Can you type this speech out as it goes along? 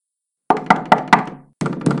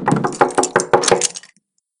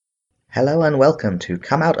Hello and welcome to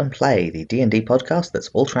Come Out and Play, the D&D podcast that's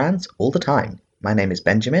all trans, all the time. My name is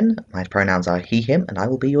Benjamin, my pronouns are he, him, and I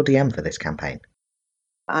will be your DM for this campaign.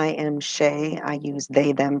 I am Shay. I use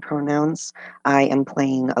they, them pronouns. I am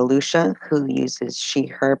playing Alusha, who uses she,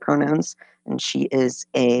 her pronouns, and she is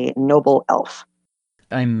a noble elf.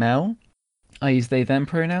 I'm Mel. I use they, them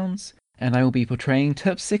pronouns, and I will be portraying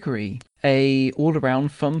Terpsichore, a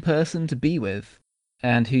all-around fun person to be with,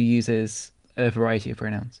 and who uses a variety of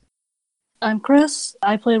pronouns. I'm Chris.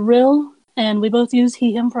 I play Rill, and we both use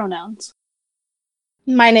he, him pronouns.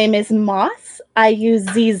 My name is Moss. I use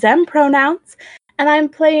ze, them pronouns, and I'm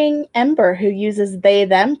playing Ember, who uses they,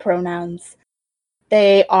 them pronouns.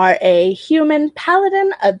 They are a human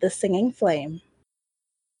paladin of the Singing Flame.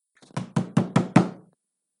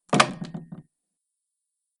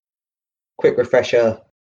 Quick refresher,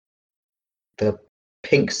 the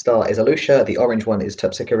pink star is Alusha, the orange one is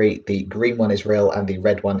Terpsichore, the green one is Rill, and the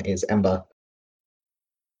red one is Ember.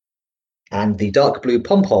 And the dark blue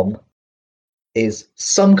pom-pom is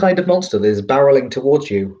some kind of monster that is barreling towards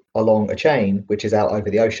you along a chain, which is out over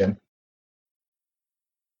the ocean.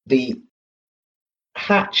 The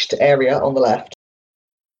hatched area on the left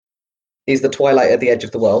is the twilight at the edge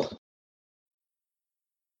of the world.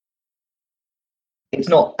 It's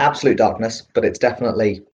not absolute darkness, but it's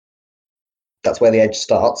definitely, that's where the edge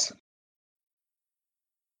starts.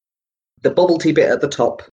 The bubble tea bit at the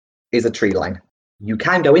top is a tree line. You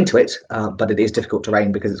can go into it, but it is difficult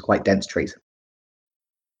terrain because it's quite dense trees.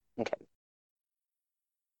 Okay.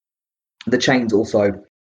 The chains also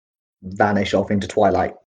vanish off into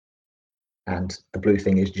twilight, and the blue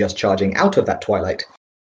thing is just charging out of that twilight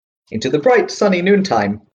into the bright, sunny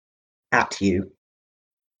noontime at you.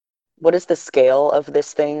 What is the scale of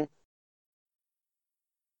this thing?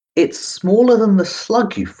 It's smaller than the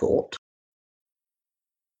slug you fought.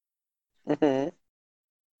 Mm-hmm.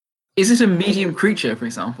 Is it a medium creature, for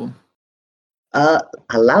example?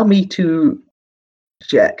 Allow me to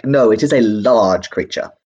check. No, it is a large creature.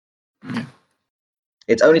 Okay.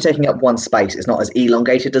 It's only taking up one space. It's not as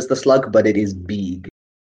elongated as the slug, but it is big.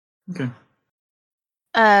 Okay.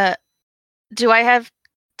 Do I have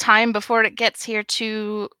time before it gets here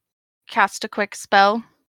to cast a quick spell?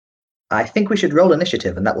 I think we should roll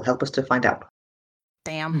initiative, and that will help us to find out.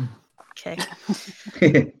 Damn.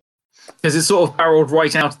 Okay. Because it's sort of barreled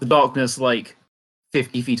right out of the darkness, like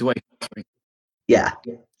 50 feet away. Yeah,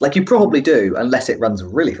 like you probably do, unless it runs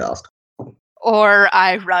really fast. Or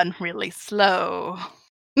I run really slow.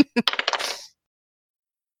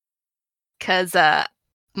 Because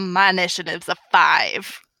my initiative's a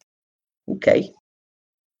 5. Okay.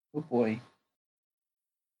 Oh boy.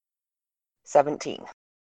 17.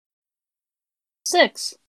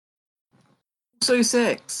 6. So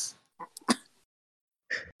 6.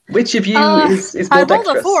 Which of you is I more rolled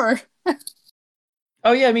dexterous? a 4.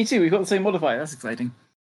 Oh yeah, me too. We've got the same modifier. That's exciting.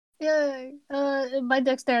 Yay. My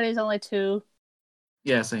dexterity is only 2.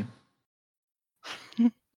 Yeah, same.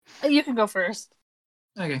 You can go first.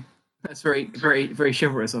 Okay. That's very, very, very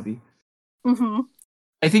chivalrous of you. Mm-hmm.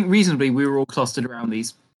 I think reasonably we were all clustered around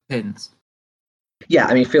these pins. Yeah,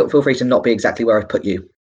 I mean, feel free to not be exactly where I put you.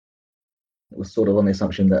 It was sort of on the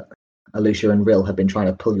assumption that Alusha and Rill have been trying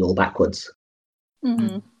to pull you all backwards.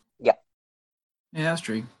 Mm-hmm. Yeah, that's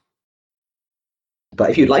true. But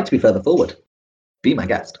if you'd like to be further forward, be my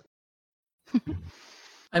guest.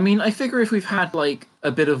 I mean, I figure if we've had like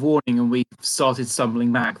a bit of warning and we've started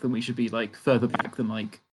stumbling back, then we should be like further back than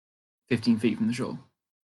like 15 feet from the shore.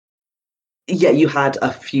 Yeah, you had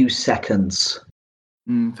a few seconds,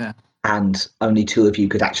 Fair. and only 2 of you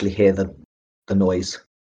could actually hear the noise.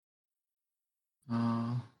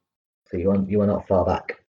 So you were not far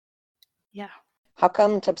back. Yeah. How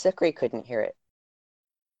come Terpsichore couldn't hear it?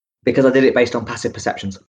 Because I did it based on passive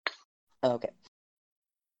perceptions. Oh, okay.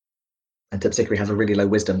 And Terpsichore has a really low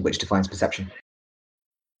wisdom, which defines perception.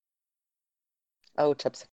 Oh,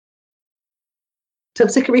 Terpsichore.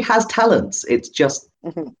 Terpsichore has talents. It's just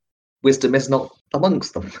Mhm. wisdom is not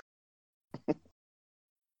amongst them.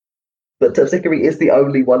 But Terpsichore is the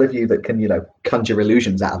only one of you that can, conjure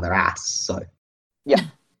illusions out of their ass. So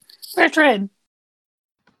Bertrand.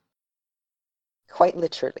 Quite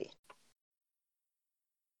literally.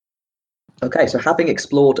 okay, so having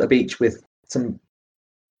explored a beach with some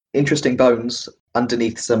interesting bones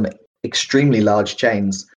underneath some extremely large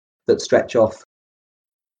chains that stretch off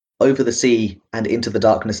over the sea and into the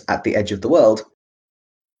darkness at the edge of the world,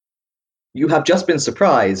 you have just been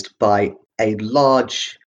surprised by a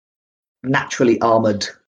large, naturally armored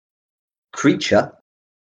creature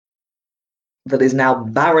that is now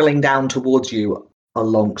barreling down towards you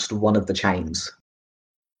alongst one of the chains.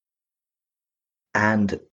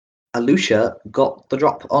 And Alusha got the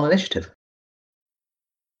drop on initiative.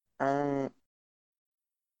 I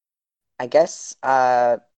guess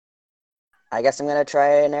I'm gonna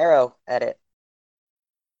try an arrow at it.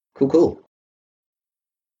 Cool.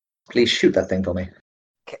 Please shoot that thing for me.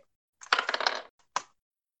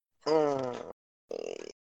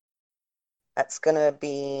 That's gonna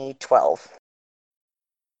be 12.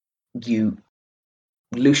 You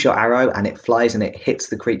loose your arrow and it flies and it hits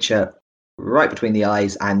the creature right between the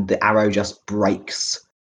eyes, and the arrow just breaks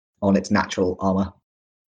on its natural armor.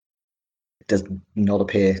 It does not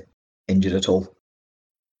appear injured at all.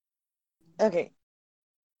 Okay.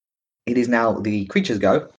 It is now the creature's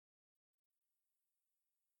go,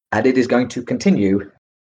 and it is going to continue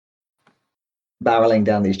barreling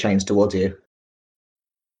down these chains towards you.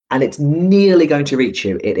 And it's nearly going to reach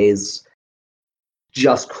you. It is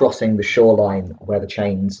just crossing the shoreline where the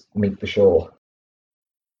chains meet the shore.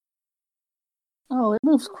 Oh, it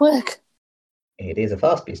moves quick. It is a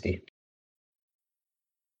fast beastie.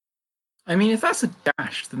 I mean, if that's a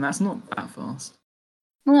dash, then that's not that fast.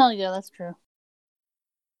 Well, yeah, that's true.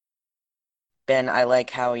 Ben, I like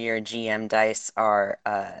how your GM dice are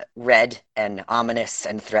red and ominous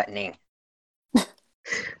and threatening.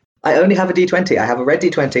 I only have a D20. I have a red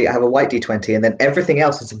D20, I have a white D20, and then everything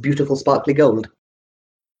else is a beautiful sparkly gold.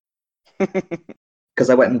 Because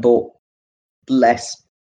I went and bought less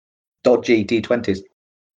dodgy D20s.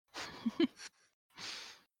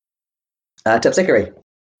 Terpsichore.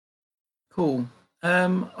 Cool.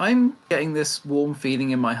 I'm getting this warm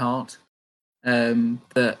feeling in my heart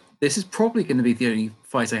that this is probably going to be the only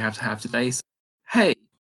fight I have to have today. So, hey,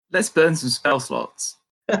 let's burn some spell slots.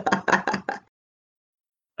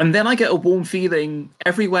 And then I get a warm feeling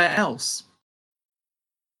everywhere else.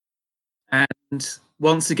 And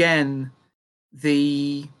once again,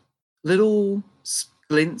 the little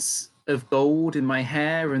glints of gold in my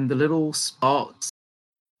hair and the little sparks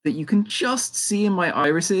that you can just see in my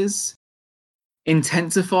irises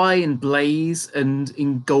intensify and blaze and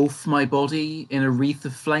engulf my body in a wreath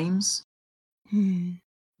of flames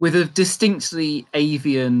with a distinctly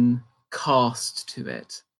avian cast to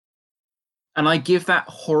it. And I give that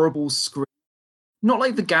horrible scream, not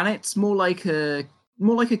like the gannets, more like a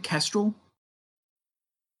kestrel.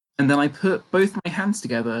 And then I put both my hands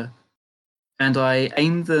together and I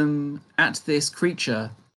aim them at this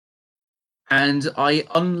creature, and I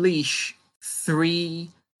unleash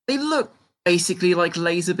 3. They look basically like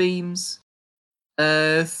laser beams.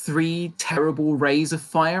 3 terrible rays of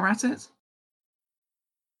fire at it.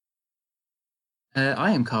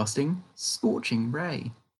 I am casting Scorching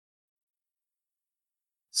Ray.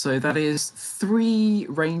 So that is 3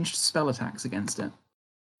 ranged spell attacks against it.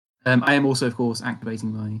 I am also, of course,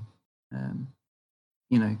 activating my,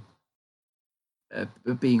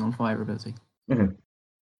 being on fire ability. Mm-hmm.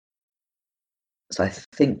 So I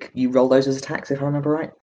think you roll those as attacks, if I remember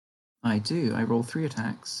right. I do. I roll 3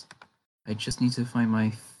 attacks. I just need to find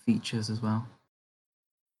my features as well.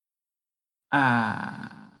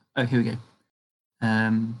 Oh, here we go.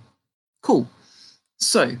 Cool.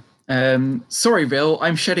 So, sorry, Bill,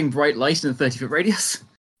 I'm shedding bright light in a 30-foot radius.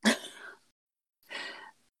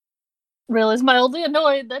 Rill is mildly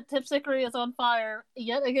annoyed that Terpsichore is on fire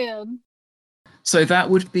yet again. So that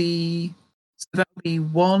would be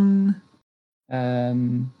 1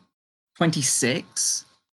 26.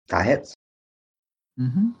 That hits.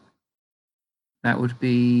 Mm-hmm. That would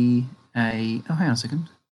be a... Oh, hang on a second.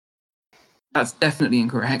 That's definitely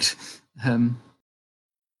incorrect.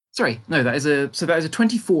 Sorry, no, that is a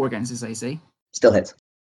 24 against his AC. Still hits.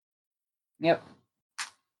 Yep.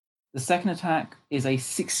 The second attack is a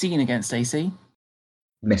 16 against AC.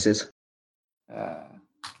 Misses.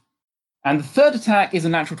 And the third attack is a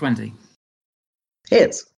natural 20.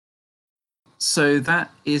 Hits. So that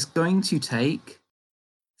is going to take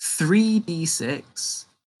 3d6.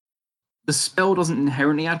 The spell doesn't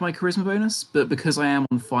inherently add my charisma bonus, but because I am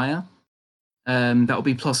on fire, that will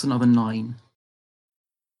be plus another 9.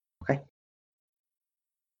 Okay.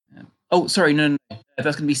 Oh, sorry, no.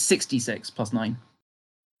 That's going to be 66 plus 9.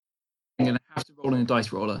 I'm going to have to roll in a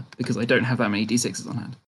dice roller because I don't have that many d6s on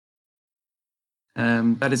hand.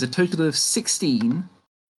 That is a total of 16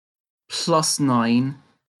 plus 9.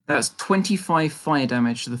 That's 25 fire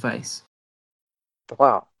damage to the face.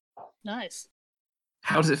 Wow. Nice.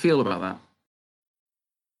 How does it feel about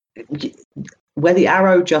that? Where the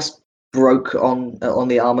arrow just broke on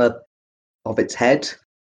the armor of its head,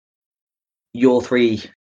 your 3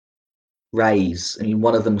 rays, and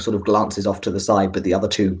one of them sort of glances off to the side, but the other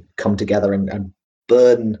 2 come together and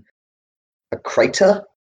burn a crater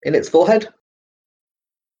in its forehead.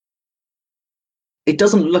 It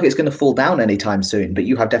doesn't look like it's going to fall down anytime soon, but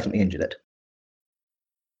you have definitely injured it.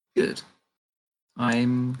 Good.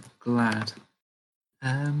 I'm glad.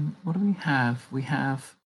 What do we have? We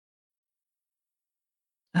have.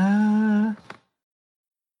 I'm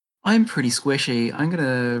pretty squishy. I'm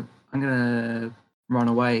gonna run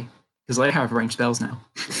away because I have ranged spells now.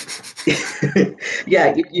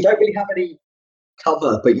 Yeah, you don't really have any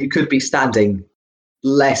cover, but you could be standing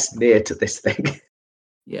less near to this thing.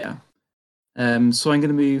 Yeah. So I'm going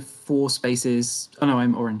to move 4 spaces. Oh no,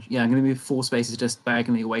 I'm orange. Yeah, I'm going to move 4 spaces just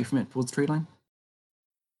diagonally away from it towards the tree line.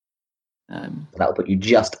 That'll put you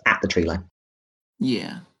just at the tree line.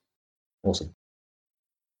 Yeah. Awesome.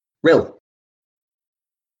 Rill.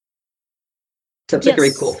 Terpsichore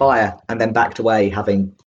Yes. caught fire and then backed away,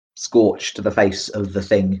 having scorched the face of the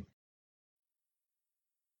thing.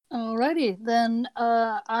 Alrighty, then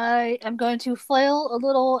I am going to flail a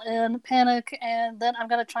little and panic, and then I'm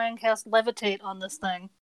going to try and cast Levitate on this thing.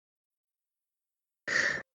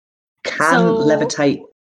 Can So- levitate.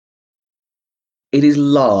 It is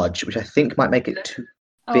large, which I think might make it too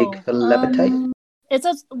big for levitate. It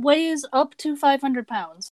says weighs up to 500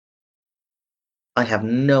 pounds. I have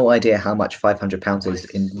no idea how much 500 pounds is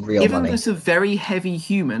in real Given money. that a very heavy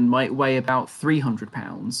human might weigh about 300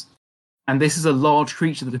 pounds, and this is a large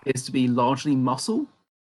creature that appears to be largely muscle.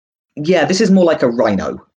 Yeah, this is more like a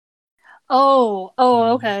rhino. Oh,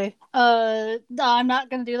 okay. No, I'm not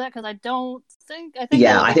going to do that because I think that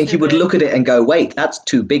Yeah, would I be think too you would big. look at it and go, wait, that's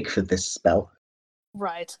too big for this spell.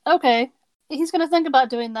 Right. Okay. He's going to think about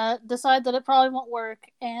doing that, decide that it probably won't work,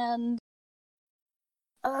 and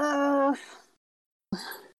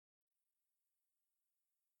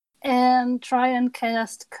try and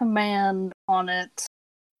cast command on it,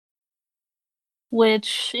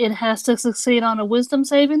 which it has to succeed on a wisdom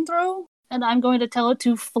saving throw, and I'm going to tell it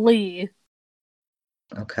to flee.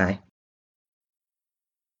 Okay.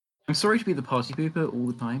 I'm sorry to be the party pooper all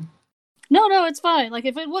the time. No, it's fine. Like,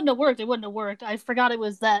 if it wouldn't have worked, it wouldn't have worked. I forgot it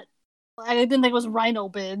was that. I didn't think it was rhino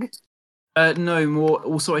big. No, more.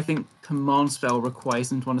 Also, I think command spell requires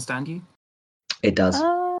them to understand you. It does.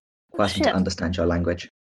 Requires them to Shit. understand your language.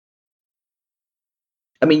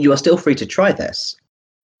 I mean, you are still free to try this.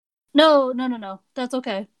 No. That's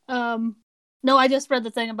okay. No, I just read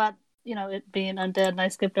the thing about, it being undead, and I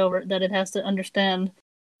skipped over that it has to understand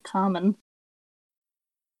common.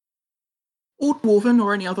 Or dwarven,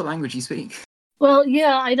 or any other language you speak. Well,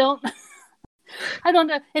 yeah, I don't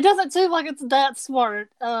know. It doesn't seem like it's that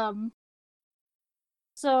smart.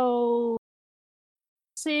 So,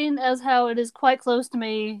 seeing as how it is quite close to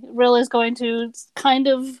me, Rill is going to kind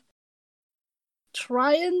of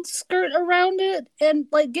try and skirt around it and,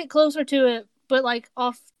 like, get closer to it, but, like,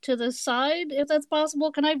 off to the side, if that's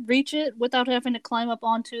possible. Can I reach it without having to climb up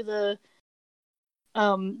onto the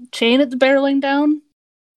chain it's barreling down?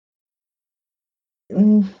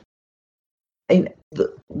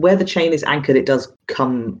 Where the chain is anchored, it does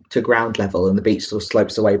come to ground level, and the beach sort of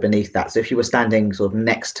slopes away beneath that. So if you were standing sort of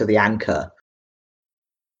next to the anchor,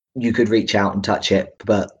 you could reach out and touch it,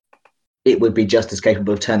 but it would be just as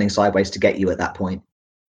capable of turning sideways to get you at that point.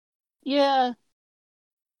 Yeah.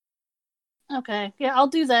 Okay. Yeah, I'll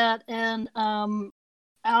do that, and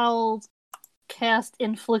I'll cast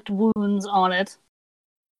Inflict Wounds on it.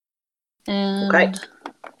 And Okay.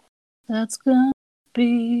 that's gonna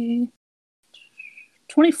be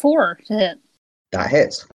 24 to hit. That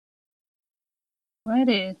hits.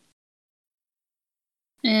 Righty.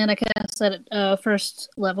 And I cast that at first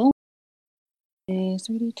level.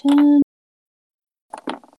 3d10.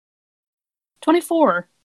 24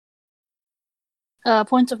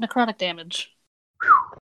 points of necrotic damage.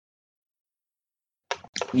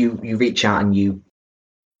 You reach out and you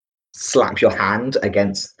slap your hand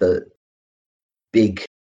against the big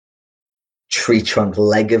tree trunk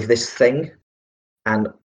leg of this thing, and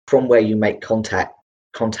from where you make contact,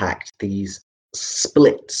 these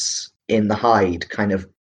splits in the hide kind of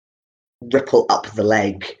ripple up the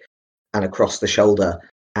leg and across the shoulder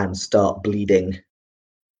and start bleeding.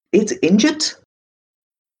 It's injured.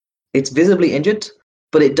 It's visibly injured,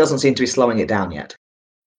 but it doesn't seem to be slowing it down yet.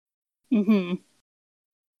 Mm-hmm.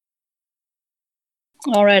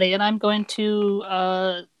 Alrighty, and I'm going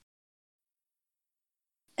to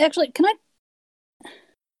actually, can I?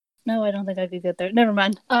 No, I don't think I could get there. Never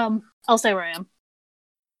mind. I'll stay where I am.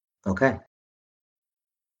 Okay.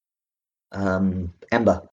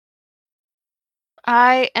 Ember.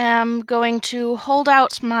 I am going to hold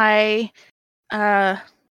out my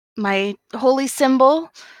my holy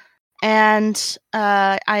symbol, and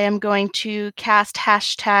I am going to cast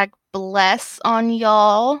 #bless on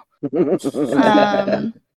y'all.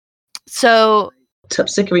 So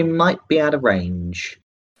Terpsichore might be out of range.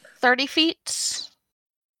 30 feet?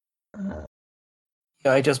 Yeah,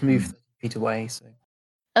 I just moved 30 feet away, so.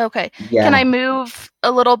 Okay. Yeah. Can I move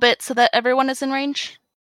a little bit so that everyone is in range?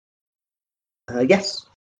 Yes.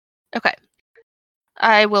 Okay.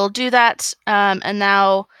 I will do that. And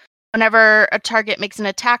now, whenever a target makes an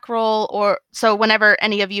attack roll, whenever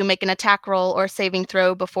any of you make an attack roll or saving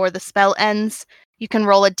throw before the spell ends, you can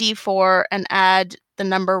roll a d4 and add the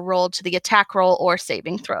number rolled to the attack roll or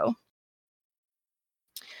saving throw.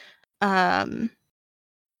 And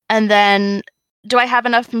then, do I have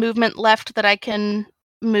enough movement left that I can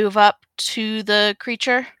move up to the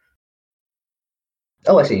creature?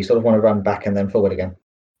 Oh, I see. You sort of want to run back and then forward again.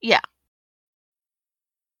 Yeah.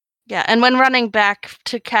 Yeah, and when running back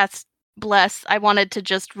to cast Bless, I wanted to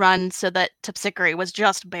just run so that Terpsichore was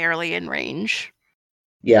just barely in range.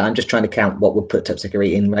 Yeah, I'm just trying to count what would put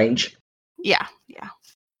Terpsichore in range. Yeah.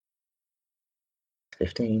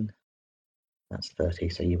 15. That's 30,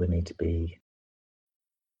 so you would need to be...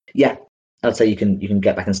 Yeah, I'd say you can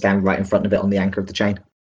get back and stand right in front of it on the anchor of the chain.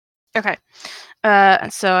 Okay.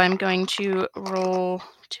 So I'm going to roll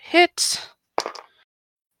to hit.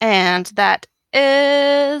 And that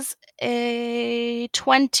is a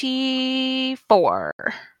 24.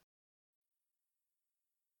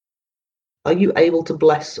 Are you able to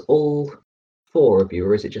bless all 4 of you,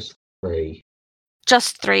 or is it just 3?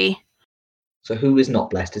 Just 3. So who is not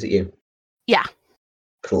blessed? Is it you? Yeah.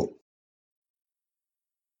 Cool.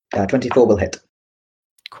 24 will hit.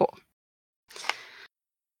 Cool.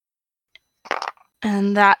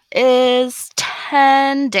 And that is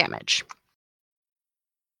 10 damage.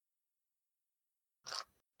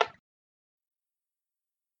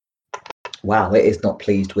 Wow, it is not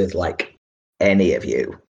pleased with, any of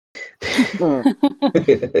you.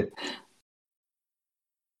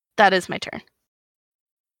 That is my turn.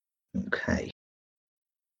 Okay.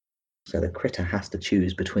 So the critter has to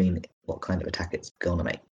choose between what kind of attack it's going to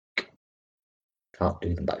make. Can't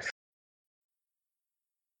do them both.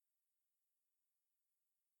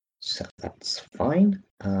 So that's fine.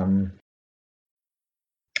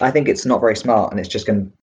 I think it's not very smart, and it's just going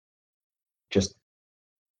to just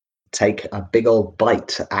take a big old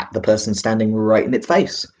bite at the person standing right in its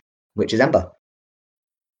face, which is Ember.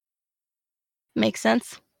 Makes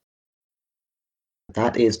sense.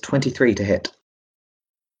 That is 23 to hit.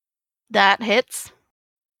 That hits.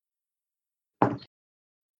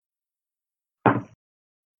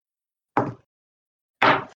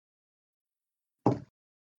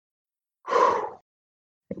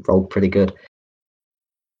 It rolled pretty good.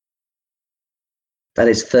 That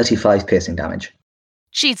is 35 piercing damage.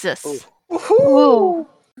 Jesus. Whoa.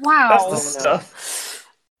 Wow. That's the no. stuff.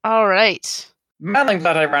 All right. Man, I'm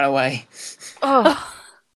glad I ran away. Oh.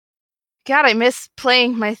 God, I miss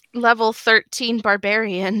playing my level 13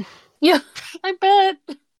 barbarian. Yeah, I bet.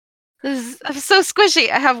 I'm so squishy.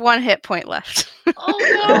 I have 1 hit point left. Oh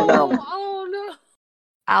Oh, no. no. Oh no.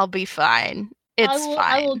 I'll be fine. It's I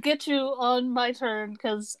fine. will get you on my turn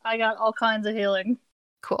because I got all kinds of healing.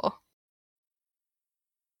 Cool.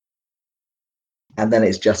 And then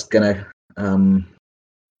it's just going to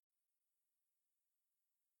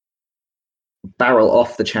barrel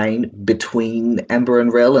off the chain between Ember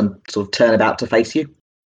and Rill and sort of turn about to face you.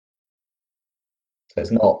 So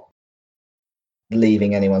it's not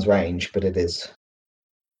leaving anyone's range, but it is...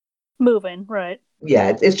 Moving, right.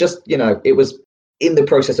 Yeah, it's just, it was in the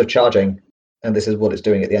process of charging, and this is what it's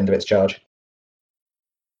doing at the end of its charge.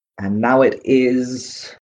 And now it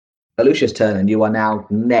is Alucia's turn, and you are now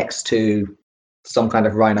next to some kind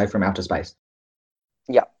of rhino from outer space.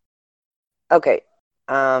 Yeah. Okay.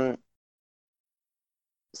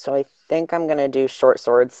 So I think I'm gonna do short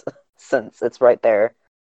swords since it's right there.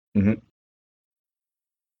 Mhm.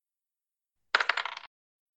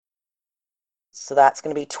 So that's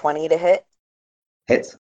gonna be 20 to hit.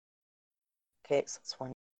 Hits. Okay, so it's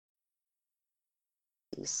 1.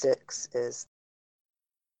 D6 is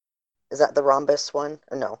that the rhombus one?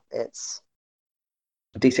 Or no, it's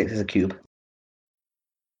D6 is a cube.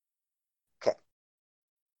 okay.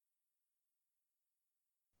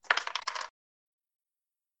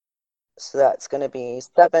 So that's gonna be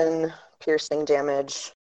 7 piercing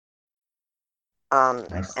damage.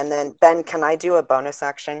 Nice. And then Ben, can I do a bonus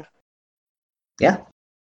action? Yeah.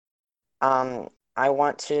 I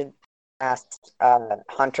want to ask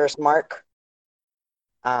Hunter's Mark,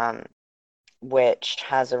 which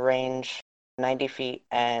has a range 90 feet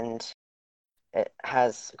and it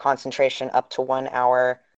has concentration up to 1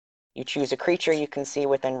 hour. You choose a creature you can see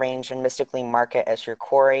within range and mystically mark it as your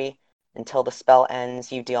quarry. Until the spell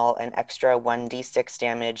ends, you deal an extra 1d6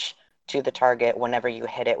 damage to the target whenever you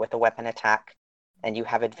hit it with a weapon attack. and you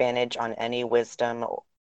have advantage on any wisdom,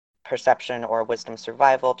 perception, or wisdom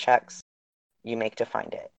survival checks you make to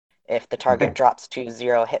find it. If the target Okay. drops to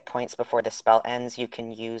 0 hit points before the spell ends, you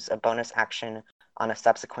can use a bonus action on a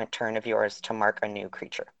subsequent turn of yours to mark a new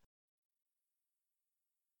creature.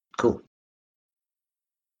 Cool.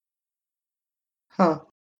 Huh.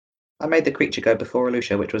 I made the creature go before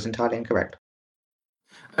Alusha, which was entirely incorrect.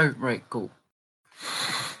 Oh, right, cool.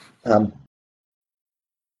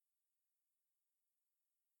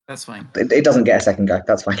 That's fine. It doesn't get a second go.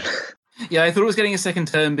 That's fine. Yeah, I thought it was getting a second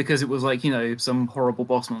turn because it was like, some horrible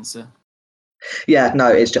boss monster. Yeah, no,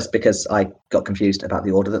 it's just because I got confused about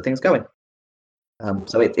the order that things go in.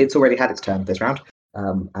 So it's already had its turn this round,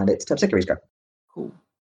 and it's Terpsichore's go. Cool.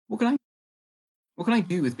 What can I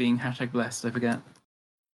do with being #blessed? I forget.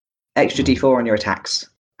 Extra d4 on your attacks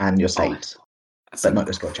and your saves, That's but not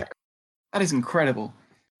your skill check. That is incredible.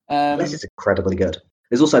 Unless it's incredibly good.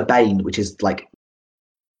 There's also Bane, which is like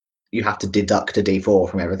you have to deduct a d4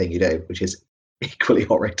 from everything you do, which is equally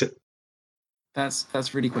horrid.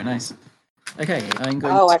 That's really quite nice. Okay, I'm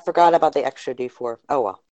going. Oh, I forgot about the extra d4. Oh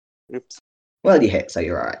well. Oops. Well, you hit, so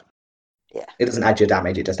you're alright. Yeah. It doesn't add your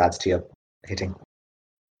damage, it just adds to your hitting.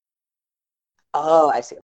 Oh, I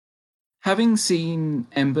see. Having seen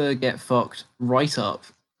Ember get fucked up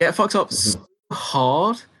so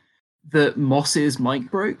hard that Moss's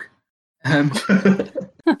mic broke, I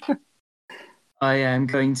am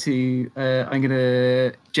going to I'm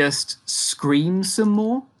gonna just scream some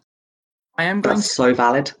more. That's so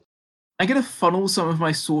valid. I'm gonna funnel some of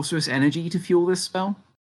my sorceress energy to fuel this spell.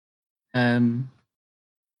 Because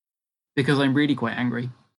I'm really quite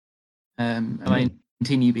angry. And I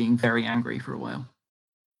continue being very angry for a while.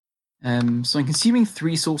 So I'm consuming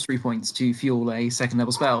 3 sorcery points to fuel a second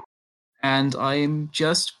level spell. And I'm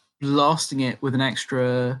just blasting it with an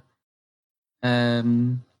extra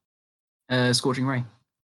Scorching Ray.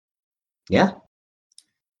 Yeah.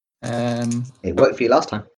 It worked for you last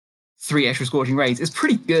time. 3 extra Scorching Rays. It's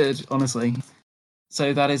pretty good, honestly.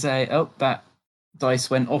 So that is that dice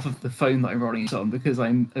went off of the phone that I'm rolling it on because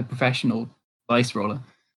I'm a professional dice roller.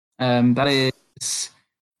 That is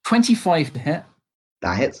 25 to hit.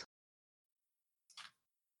 That hits.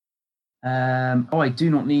 I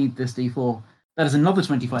do not need this d4. That is another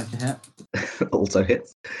 25 to hit. Also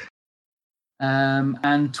hits.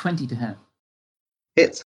 And 20 to hit.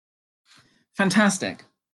 Hits. Fantastic.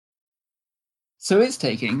 So it's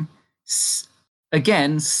taking,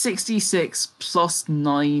 again, 66 plus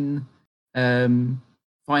 9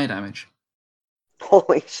 fire damage.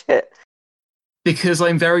 Holy shit. Because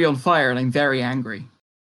I'm very on fire and I'm very angry.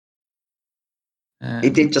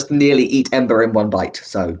 It did just nearly eat Ember in one bite,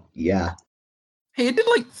 so yeah. Hey, it did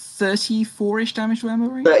like 34-ish damage to Ember,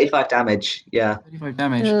 right? 35 damage, yeah. 35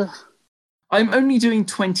 damage. Ugh. I'm only doing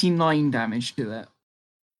 29 damage to it.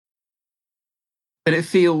 But it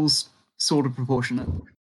feels sort of proportionate.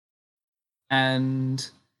 And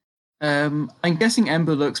I'm guessing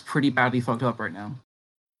Ember looks pretty badly fucked up right now.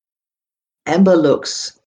 Ember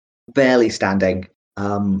looks barely standing.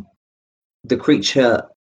 The creature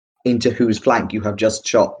into whose flank you have just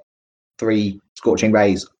shot 3 Scorching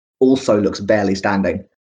Rays also looks barely standing.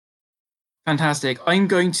 Fantastic. I'm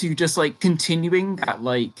going to just continuing that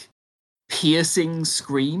piercing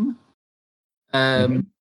scream. I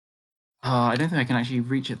don't think I can actually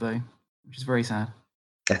reach it though, which is very sad.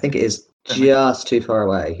 I think it is just too far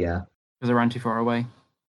away, yeah. Because I ran too far away.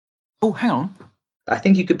 Oh, hang on. I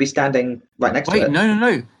think you could be standing right next to it. Wait,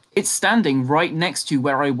 no. It's standing right next to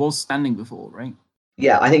where I was standing before, right?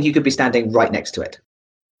 Yeah, I think you could be standing right next to it.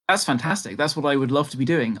 That's fantastic. That's what I would love to be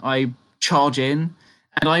doing. I charge in,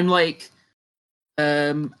 and I'm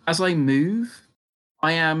as I move,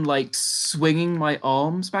 I am swinging my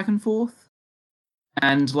arms back and forth,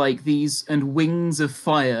 and these wings of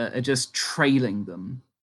fire are just trailing them.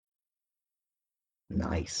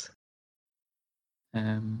 Nice.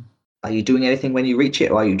 Are you doing anything when you reach it,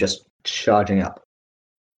 or are you just charging up?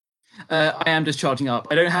 I am just charging up.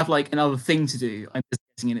 I don't have another thing to do. I'm just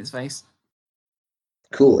getting in its face.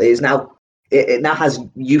 Cool. It is now. It now has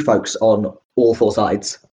you folks on all 4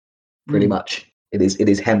 sides, pretty much. It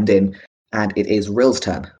is hemmed in, and it is Rill's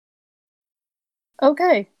turn.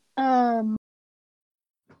 Okay. I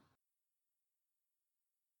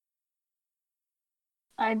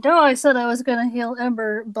know I said I was gonna heal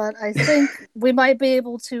Ember, but I think we might be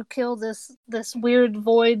able to kill this weird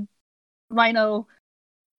void rhino.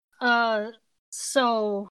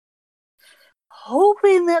 So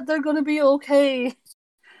hoping that they're gonna be okay.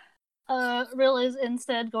 Rill is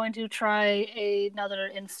instead going to try another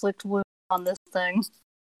inflict wound on this thing.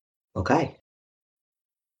 Okay.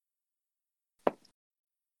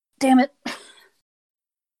 Damn it.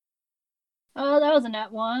 Oh, that was a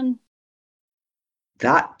nat 1.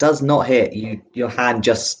 That does not hit. Your hand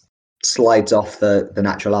just slides off the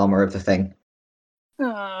natural armor of the thing,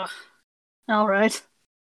 All right.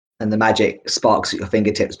 and the magic sparks at your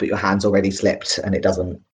fingertips, but your hand's already slipped, and it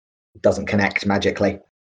doesn't connect magically.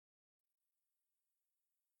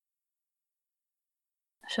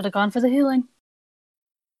 Should have gone for the healing.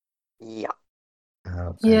 Yeah.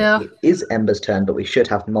 And Yeah. it is Ember's turn, but we should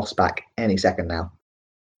have Moss back any second now.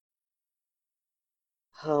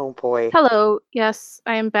 Oh boy. Hello. Yes,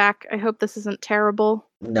 I am back. I hope this isn't terrible.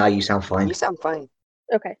 No, you sound fine. You sound fine.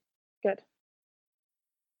 Okay, good.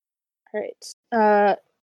 All right.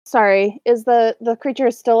 Sorry. Is the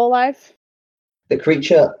creature still alive? The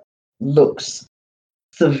creature looks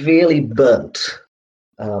severely burnt,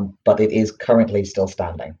 but it is currently still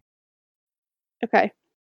standing. Okay.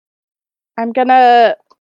 I'm gonna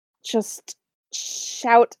just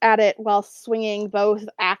shout at it while swinging both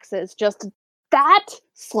axes. Just that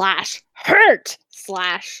 / hurt /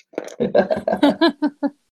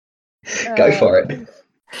 Go for it.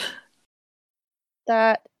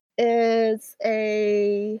 That is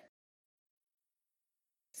a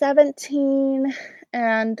 17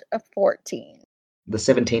 and a 14. The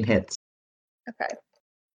 17 hits. Okay.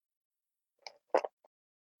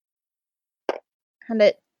 And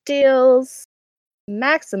it deals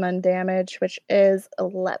maximum damage, which is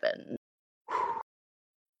 11.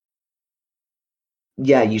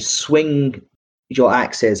 Yeah, you swing your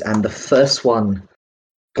axes, and the first one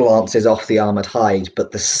glances off the armored hide,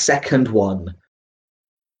 but the second one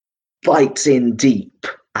bites in deep,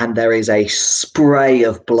 and there is a spray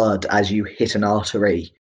of blood as you hit an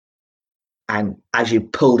artery. And as you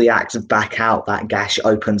pull the axe back out, that gash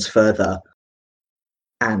opens further,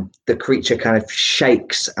 and the creature kind of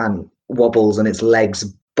shakes and wobbles, and its legs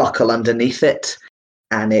buckle underneath it,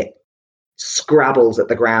 and it scrabbles at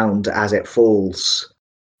the ground as it falls,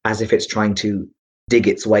 as if it's trying to dig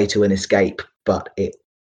its way to an escape, but it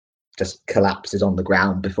just collapses on the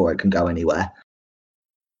ground before it can go anywhere.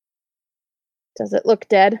 Does it look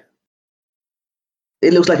dead?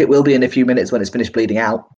 It looks like it will be in a few minutes when it's finished bleeding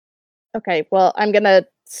out. Okay, well, I'm gonna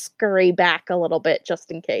scurry back a little bit just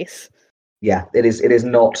in case. Yeah, it is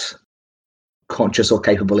not conscious or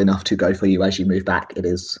capable enough to go for you as you move back. It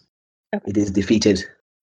is defeated.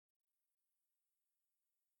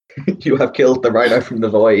 You have killed the rhino from the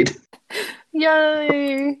void.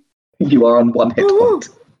 Yay! You are on 1 hit point.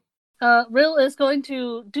 Rill is going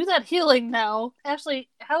to do that healing now. Actually,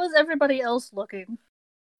 how is everybody else looking?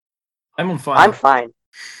 I'm on fire. I'm fine.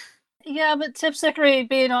 Yeah, but Tipsickery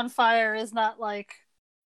being on fire is not like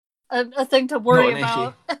a thing to worry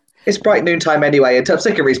about. It's bright noontime anyway, and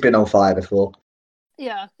Tipsickery's been on fire before.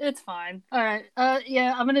 Yeah, it's fine. Alright,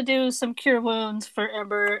 yeah, I'm gonna do some cure wounds for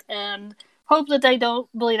Ember and hope that they don't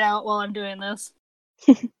bleed out while I'm doing this.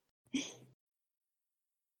 And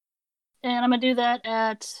I'm gonna do that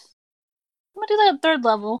at 3rd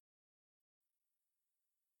level.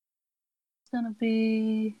 It's gonna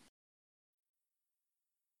be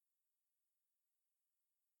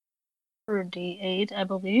for D8, I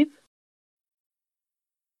believe.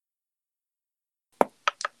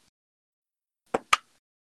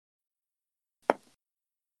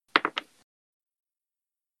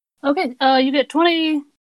 Okay, you get 20.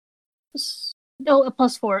 No,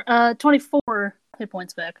 plus 4. 24 hit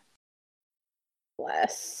points back.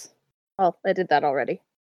 Bless. Oh, I did that already.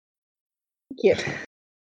 Thank you.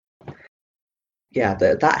 Yeah,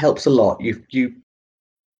 that helps a lot. You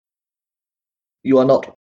are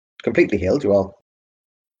not completely healed. You are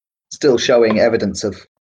still showing evidence of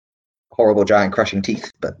horrible giant crushing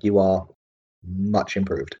teeth, but you are much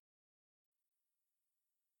improved.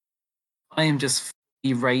 I am just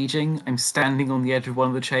raging. I'm standing on the edge of one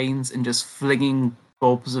of the chains and just flinging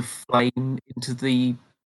bobs of flame into the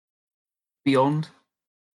beyond.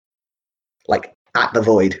 Like, at the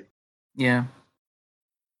void. Yeah.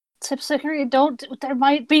 Tipsickery, don't. There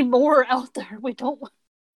might be more out there. We don't.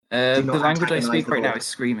 The language I speak right now is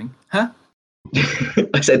screaming. Huh?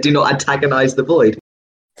 I said, do not antagonize the void.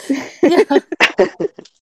 Yeah.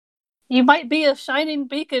 You might be a shining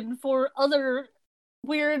beacon for other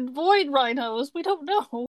weird void rhinos. We don't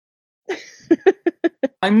know.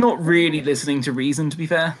 I'm not really listening to reason, to be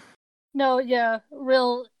fair. No, yeah.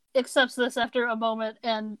 Rill accepts this after a moment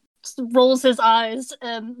and rolls his eyes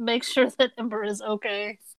and makes sure that Ember is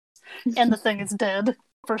okay. And the thing is dead,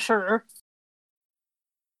 for sure.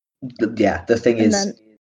 The thing is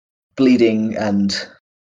bleeding and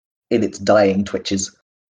in its dying twitches.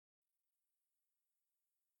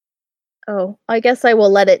 Oh, I guess I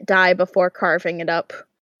will let it die before carving it up.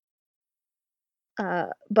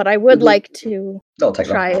 But I would like to That'll take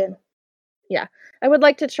try long. and... Yeah. I would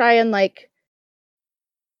like to try and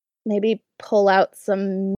maybe pull out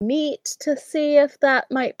some meat to see if that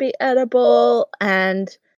might be edible, and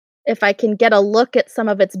if I can get a look at some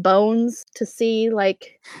of its bones to see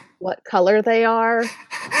what color they are.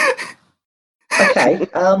 Okay,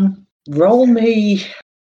 roll me.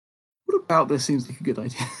 What about this seems like a good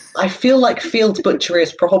idea? I feel like field butchery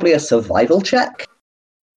is probably a survival check.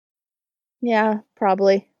 Yeah,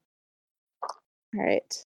 probably. All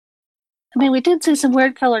right. I mean, we did see some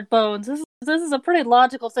weird colored bones. This is a pretty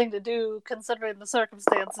logical thing to do considering the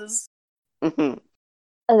circumstances.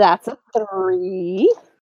 That's a 3.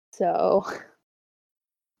 So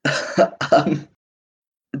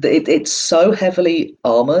It's so heavily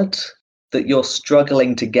armored that you're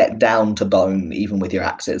struggling to get down to bone even with your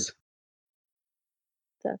axes.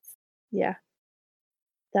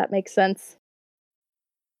 that makes sense.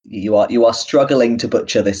 You are struggling to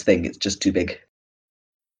butcher this thing. It's just too big.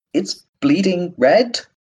 It's bleeding red.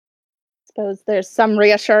 Suppose there's some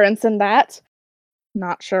reassurance in that.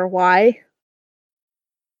 Not sure why.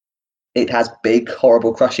 It has big,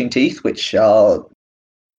 horrible, crushing teeth, which are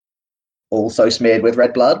also smeared with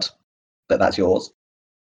red blood, but that's yours.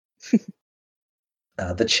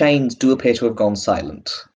 The chains do appear to have gone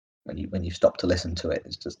silent when you stop to listen to it.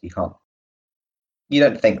 It's just you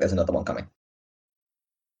don't think there's another one coming.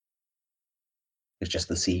 It's just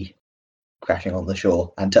the sea crashing on the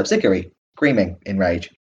shore and Terpsichore screaming in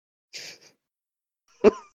rage.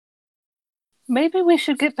 Maybe we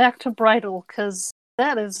should get back to Bridal, because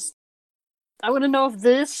that is... I want to know if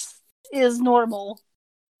this is normal.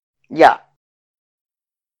 Yeah.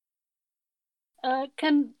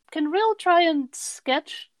 Can Real try and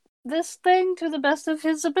sketch this thing to the best of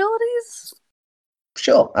his abilities?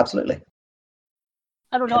 Sure, absolutely.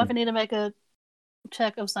 I don't know if I need to make a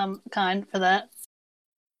check of some kind for that.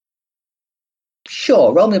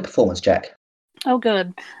 Sure, roll me a performance check. Oh,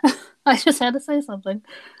 good. I just had to say something.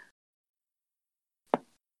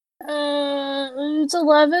 It's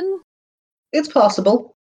 11. It's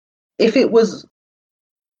passable. If it was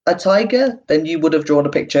a tiger, then you would have drawn a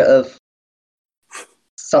picture of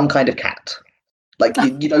some kind of cat. Like,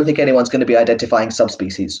 you don't think anyone's going to be identifying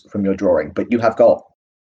subspecies from your drawing, but you have got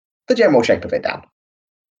the general shape of it down.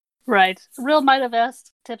 Right. Real might have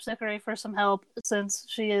asked Terpsichore for some help, since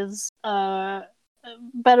she is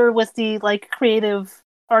better with the creative,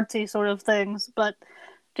 artsy sort of things, but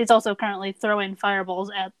she's also currently throwing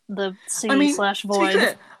fireballs at the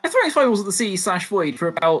sea/void. I'm throwing fireballs at the sea/void for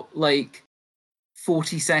about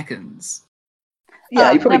 40 seconds.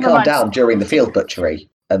 Yeah, you probably never calmed mind. down during the field butchery.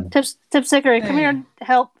 And Terpsichore, come here and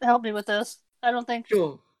help me with this. I don't think...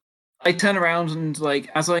 Sure. I turn around and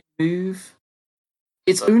as I move,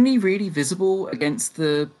 it's only really visible against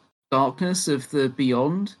the darkness of the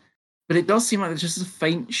beyond, but it does seem like there's just a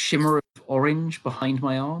faint shimmer of orange behind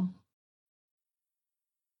my arm.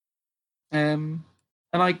 And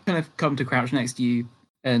I kind of come to crouch next to you,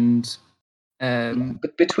 and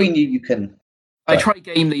but between you can. I try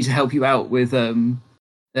gamely to help you out with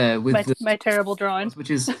my terrible drawing, which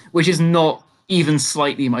is not even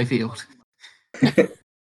slightly my field.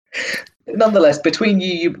 Nonetheless, between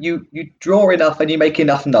you draw enough and you make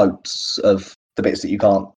enough notes of the bits that you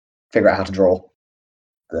can't figure out how to draw,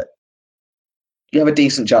 that you have a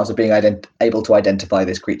decent chance of being able to identify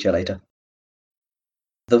this creature later.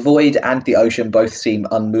 The void and the ocean both seem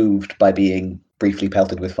unmoved by being briefly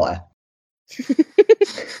pelted with fire.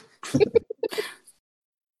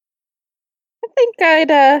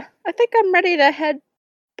 I think I'm ready to head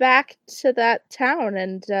back to that town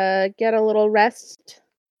and get a little rest.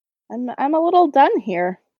 I'm a little done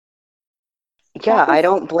here. Yeah, I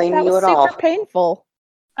don't blame you at all. Super painful.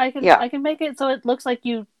 I can make it so it looks like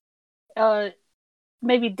you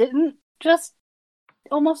maybe didn't just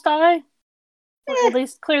almost die. Or at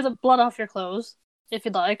least clear the blood off your clothes, if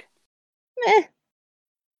you'd like. If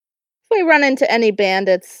we run into any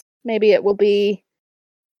bandits, maybe it will be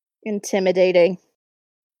intimidating.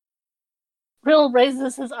 Real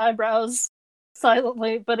raises his eyebrows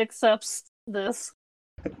silently, but accepts this.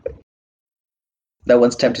 No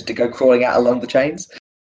one's tempted to go crawling out along the chains?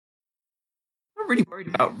 I'm really worried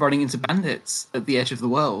about running into bandits at the edge of the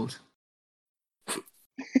world.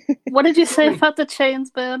 What did you say about the chains,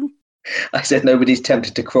 Ben? I said nobody's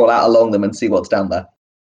tempted to crawl out along them and see what's down there.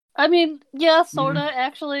 I mean, yeah, sorta,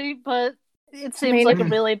 actually, but it seems like a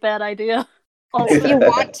really bad idea. Also. If you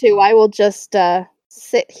want to, I will just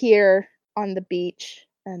sit here on the beach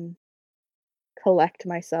and collect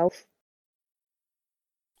myself.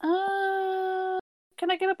 Can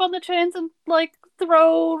I get up on the chains and,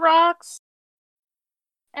 throw rocks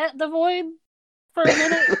at the void for a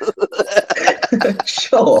minute?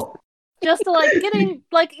 Sure. just to getting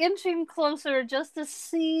inching closer just to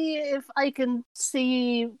see if I can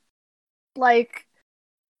see I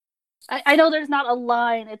know there's not a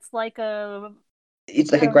line, it's like a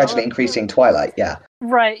It's like a gradually increasing twilight, yeah.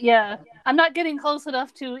 Right, yeah. I'm not getting close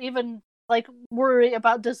enough to even worry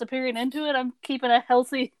about disappearing into it. I'm keeping a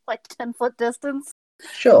healthy 10-foot distance.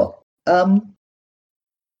 Sure.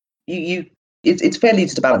 It's fairly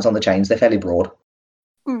easy to balance on the chains. They're fairly broad.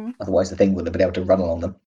 Otherwise, the thing wouldn't have been able to run along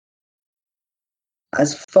them.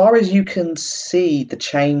 As far as you can see, the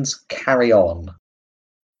chains carry on.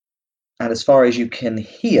 And as far as you can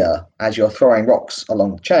hear, as you're throwing rocks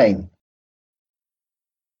along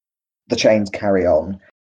the chains carry on.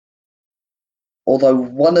 Although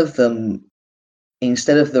one of them,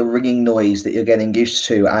 instead of the ringing noise that you're getting used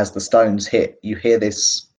to as the stones hit, you hear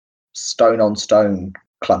this stone-on-stone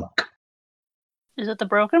clunk. Is it the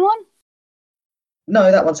broken one?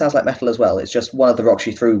 No, that one sounds like metal as well. It's just one of the rocks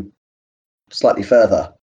you threw slightly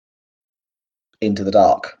further into the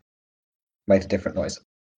dark made a different noise.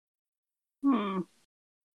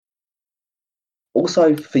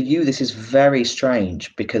 Also, for you, this is very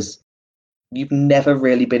strange because you've never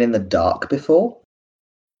really been in the dark before.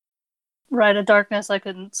 Right, a darkness I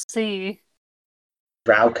couldn't see.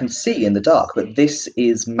 Drow can see in the dark, but this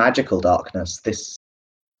is magical darkness. This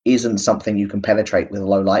isn't something you can penetrate with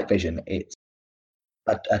low light vision. It's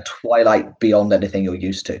a twilight beyond anything you're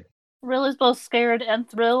used to. Rill is both scared and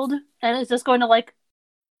thrilled, and is just going to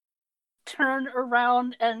turn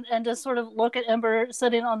around and just sort of look at Ember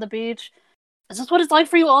sitting on the beach. Is this what it's like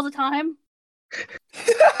for you all the time?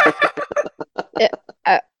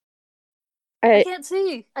 I can't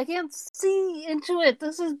see. I can't see into it.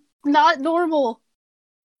 This is not normal.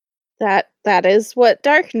 That is what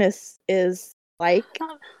darkness is like.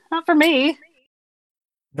 Not for me.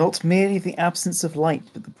 Not merely the absence of light,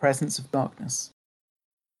 but the presence of darkness.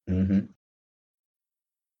 Mm-hmm.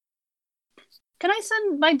 Can I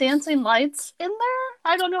send my dancing lights in there?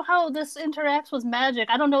 I don't know how this interacts with magic.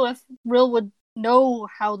 I don't know if Rill would know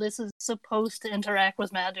how this is supposed to interact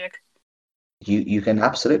with magic. You can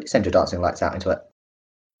absolutely send your dancing lights out into it.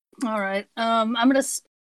 All right. I'm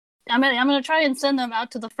gonna try and send them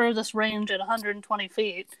out to the furthest range at 120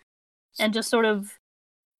 feet, and just sort of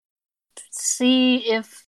see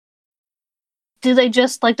if do they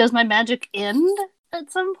just does my magic end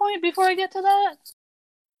at some point before I get to that?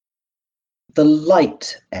 The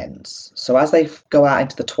light ends. So as they go out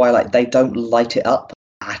into the twilight, they don't light it up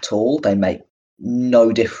at all. They make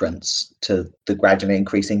no difference to the gradually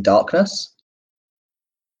increasing darkness.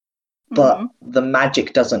 But the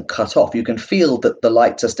magic doesn't cut off. You can feel that the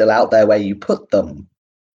lights are still out there where you put them.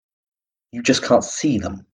 You just can't see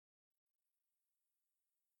them.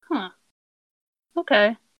 Huh.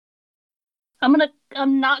 Okay.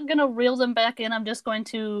 I'm not gonna reel them back in. I'm just going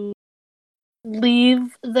to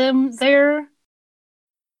leave them there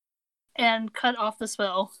and cut off the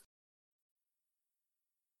spell.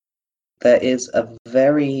 There is a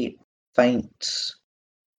very faint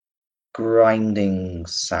grinding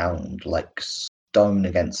sound, like stone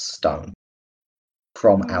against stone,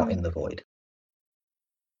 from out in the void.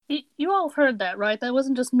 You all heard that, right? That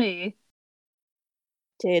wasn't just me.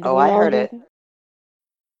 I heard it.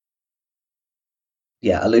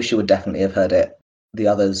 Yeah, Alusha would definitely have heard it. The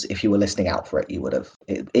others, if you were listening out for it, you would have.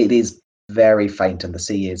 It is very faint, and the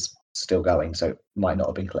sea is still going, so it might not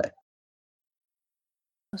have been clear.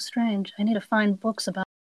 So strange. I need to find books about.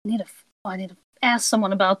 I need to ask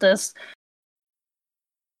someone about this.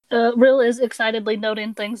 Rill is excitedly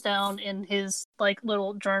noting things down in his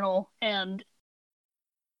little journal and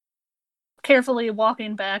carefully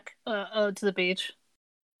walking back to the beach.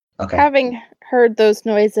 Okay. Having heard those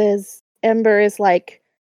noises, Ember is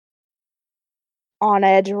on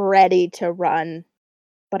edge, ready to run,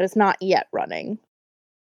 but is not yet running.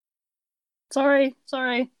 Sorry.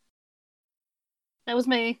 That was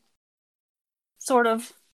me. Sort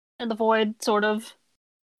of. In the void, sort of.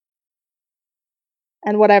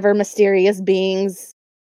 And whatever mysterious beings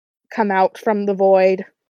come out from the void.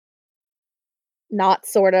 Not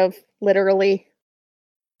sort of, literally.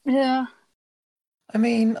 Yeah. I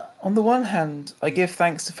mean, on the one hand, I give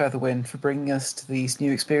thanks to Featherwind for bringing us to these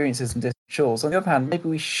new experiences and distant shores. On the other hand, maybe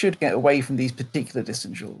we should get away from these particular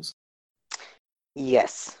distant shores.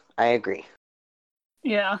 Yes, I agree.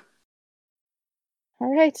 Yeah.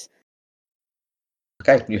 All right.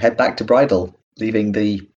 Okay, you head back to Bridal, leaving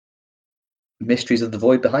the mysteries of the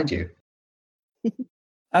void behind you.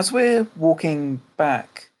 As we're walking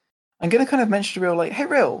back, I'm going to kind of mention to Rill, hey,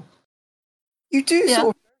 Rill, you do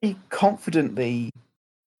sort of very confidently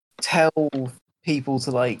tell people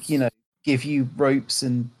to, give you ropes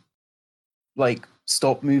and,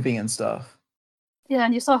 stop moving and stuff. Yeah,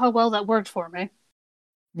 and you saw how well that worked for me.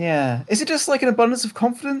 Yeah. Is it just like an abundance of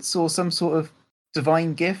confidence or some sort of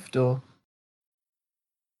divine gift or?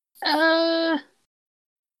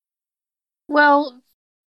 Well,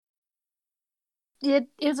 it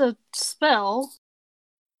is a spell.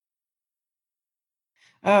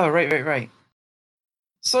 Oh, right.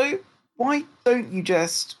 So why don't you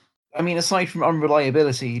just, I mean, aside from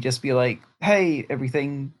unreliability, just be like, hey,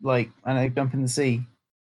 everything, like, I know, jump in the sea.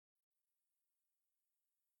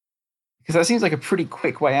 Because that seems like a pretty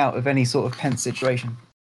quick way out of any sort of tense situation.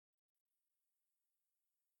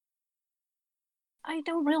 I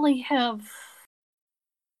don't really have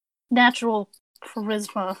natural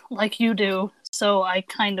charisma like you do, so I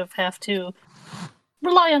kind of have to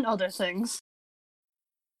rely on other things.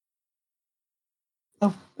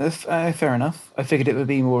 Oh, fair enough. I figured it would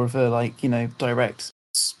be more of a, like, you know, direct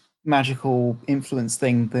magical influence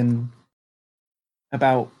thing than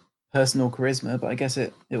about personal charisma, but I guess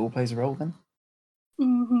it all plays a role then.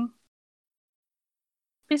 Mm-hmm.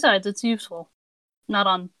 Besides, it's useful. Not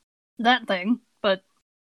on that thing, but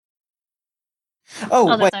Oh,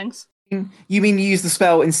 other wait. things. You mean you use the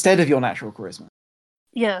spell instead of your natural charisma?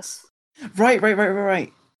 Yes.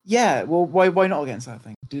 Right. Yeah, well, why not against that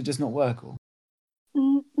thing? Did it just not work? Or?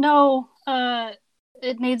 No,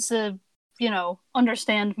 it needs to,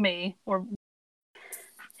 understand me,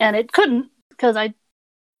 and it couldn't, because I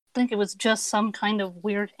think it was just some kind of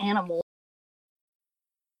weird animal.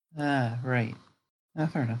 Ah, right.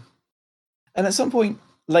 Fair enough. And at some point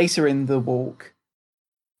later in the walk,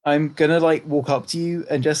 I'm gonna like walk up to you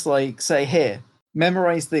and just like say, "Here,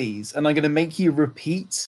 memorize these," and I'm gonna make you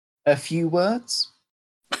repeat a few words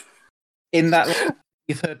in that language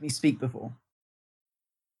you've heard me speak before.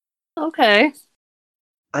 Okay.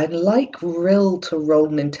 I'd like Rill to roll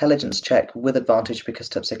an intelligence check with advantage because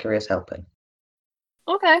Tupsikari is helping.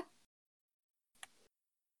 Okay.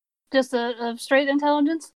 Just a straight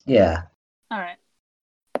intelligence? Yeah. Alright.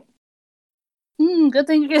 Good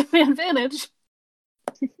thing you gave me advantage.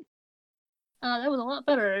 That was a lot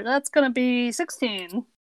better. That's gonna be 16.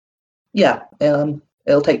 Yeah.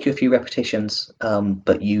 It'll take you a few repetitions,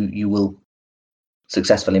 but you will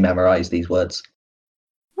successfully memorize these words.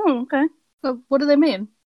 Oh, okay. What do they mean?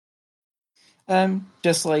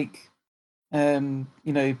 Just like, run,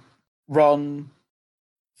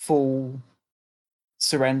 fall,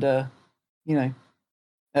 surrender, in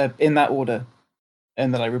that order,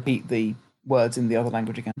 and then I repeat the words in the other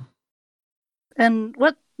language again. And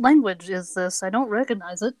what language is this? I don't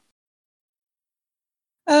recognize it.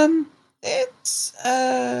 It's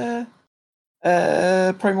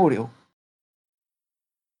primordial.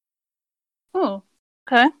 Oh,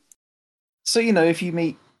 okay. So if you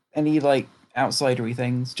meet any like outsidery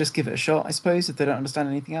things, just give it a shot, I suppose, if they don't understand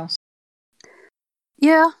anything else.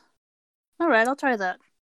 Yeah. Alright, I'll try that.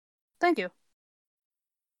 Thank you.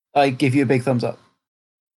 I give you a big thumbs up.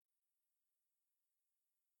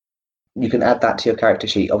 You can add that to your character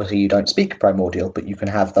sheet. Obviously, you don't speak primordial, but you can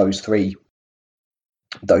have those three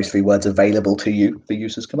words available to you for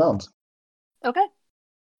use as commands. Okay.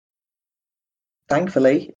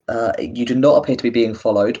 Thankfully, you do not appear to be being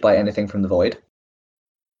followed by anything from the void.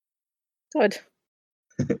 Good.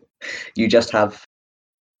 You just have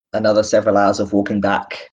another several hours of walking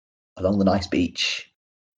back along the nice beach.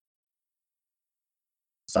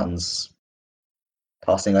 Sun's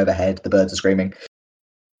passing overhead, the birds are screaming.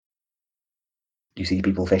 You see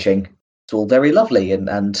people fishing. It's all very lovely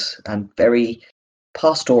and very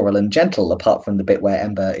pastoral and gentle, apart from the bit where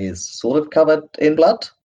Ember is sort of covered in blood.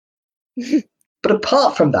 But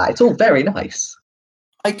apart from that, it's all very nice.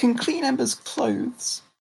 I can clean Ember's clothes.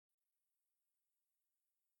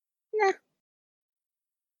 Nah.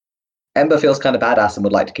 Ember feels kind of badass and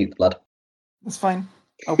would like to keep the blood. That's fine.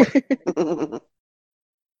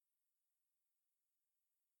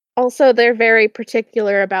 Also, they're very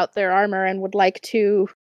particular about their armor and would like to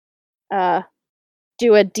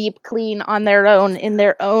do a deep clean on their own in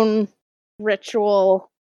their own ritual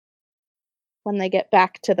when they get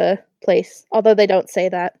back to the place. Although they don't say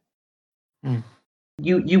that.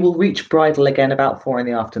 You will reach Bridal again about 4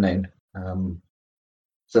 p.m.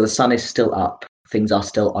 So the sun is still up. Things are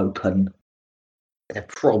still open. There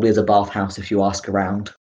probably is a bathhouse if you ask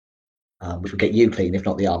around, which will get you clean, if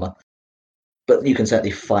not the armor. But you can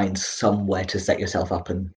certainly find somewhere to set yourself up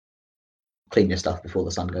and clean your stuff before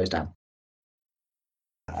the sun goes down.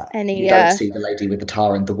 You don't see the lady with the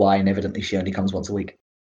tar and the wine. Evidently, she only comes once a week.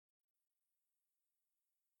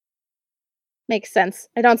 Makes sense.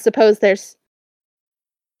 I don't suppose there's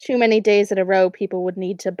too many days in a row people would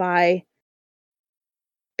need to buy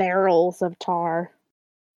barrels of tar.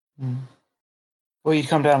 Well, you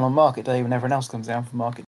come down on market day when everyone else comes down for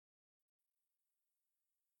market.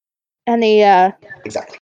 Any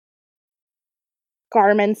Exactly.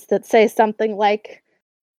 garments that say something like,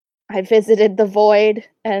 I visited the void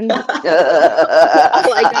and all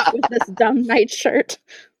I got was this dumb nightshirt.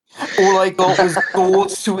 All I got was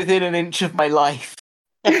gorged to within an inch of my life.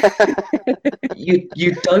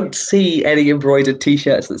 You don't see any embroidered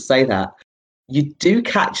T-shirts that say that. You do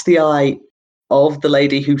catch the eye of the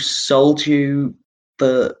lady who sold you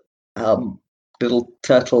the little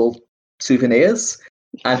turtle souvenirs,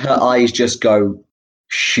 and her eyes just go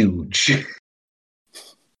huge.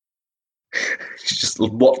 She's just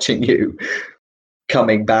watching you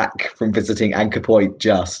coming back from visiting Anchor Point,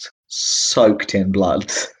 just soaked in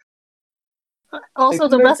blood. Also,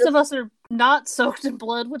 Like, the no, rest just- of us are not soaked in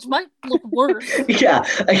blood, which might look worse. Yeah,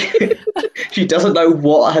 she doesn't know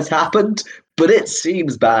what has happened, but it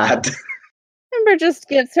seems bad. Ember just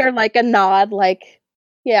gives her like a nod, like,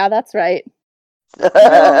 yeah, that's right.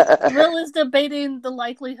 Rill is debating the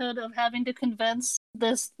likelihood of having to convince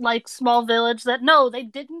this like small village that no, they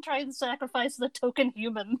didn't try and sacrifice the token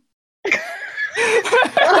human. Yeah,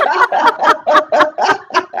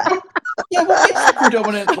 what is the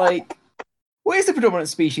predominant what is the predominant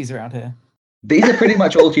species around here? These are pretty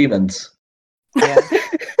much all humans. Yeah.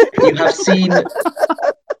 You have seen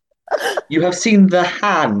the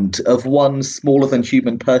hand of one smaller than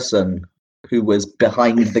human person who was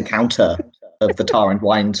behind the counter of the tar and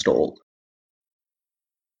wine stall.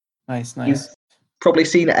 Nice. You've probably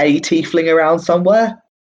seen a tiefling around somewhere.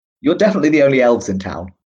 You're definitely the only elves in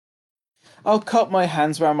town. I'll cup my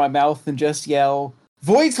hands around my mouth and just yell,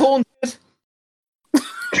 Void's haunted!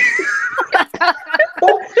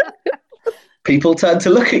 People turn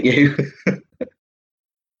to look at you.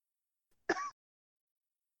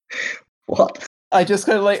 What? I just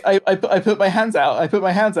kind of I put my hands out. I put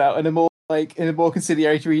my hands out in a more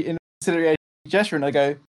conciliatory gesture, and I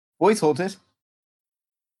go, Void's haunted.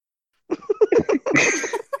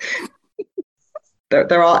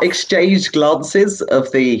 There are exchanged glances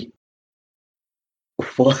of the.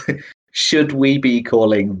 What should we be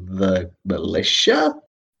calling the militia?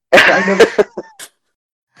 Kind of.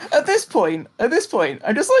 At this point, I'm just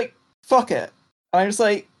like, fuck it. I'm just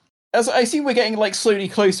like, as I see we're getting like slowly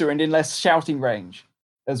closer and in less shouting range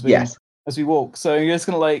as we walk. So I'm just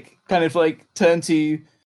gonna turn to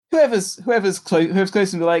whoever's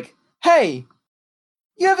close and be like, hey,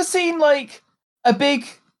 you ever seen like a big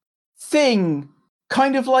thing,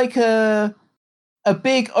 kind of like a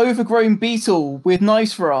big overgrown beetle with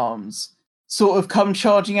knives for arms, sort of come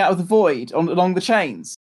charging out of the void along the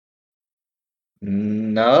chains?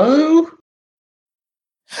 No.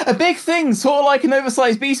 A big thing, sort of like an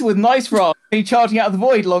oversized beetle with knives for arms, charging out of the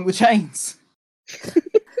void along the chains.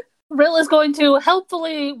 Rill is going to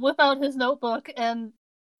helpfully whip out his notebook and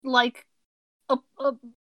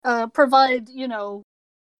provide,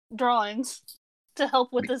 drawings to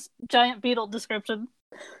help with this giant beetle description.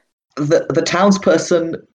 The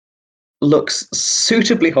townsperson looks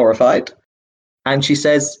suitably horrified, and she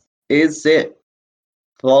says, "Is it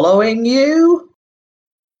following you?"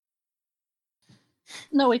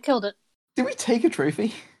 No, we killed it. Did we take a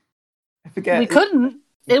trophy? I forget. We couldn't.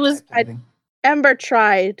 It was. Ember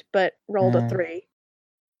tried, but rolled a 3.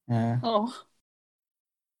 Oh.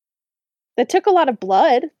 They took a lot of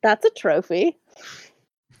blood. That's a trophy.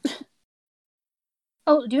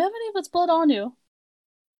 Oh, do you have any of its blood on you?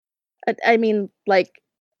 I mean, like,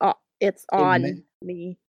 it's on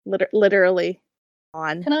me. Literally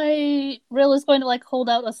on. Rill is going to, hold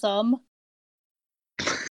out a thumb.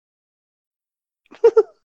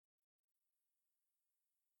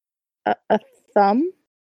 A thumb?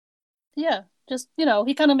 Yeah, just,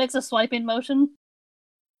 he kind of makes a swiping motion.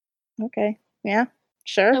 Okay, yeah,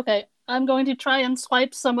 sure. Okay, I'm going to try and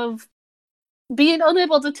swipe some of... Being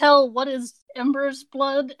unable to tell what is Ember's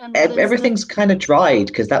blood and what everything's kind of dried,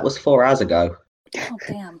 because that was 4 hours ago. Oh,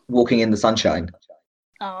 damn. Walking in the sunshine.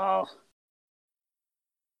 Oh.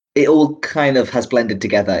 It all kind of has blended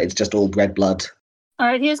together. It's just all red blood.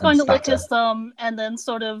 Alright, he's going to lick his thumb and then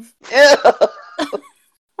sort of...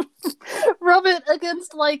 rub it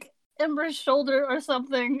against, Ember's shoulder or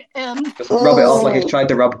something, and... Just rub it off like he's trying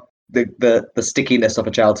to rub the stickiness off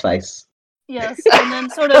a child's face. Yes, and then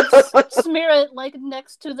sort of smear it,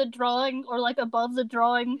 next to the drawing, or, above the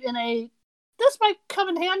drawing in a... This might come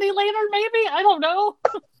in handy later, maybe? I don't know.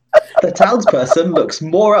 The townsperson looks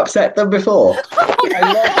more upset than before.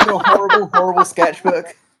 I love your horrible, horrible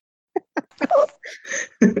sketchbook.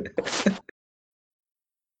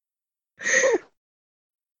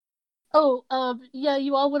 Oh, yeah,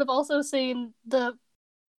 you all would have also seen the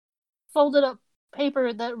folded up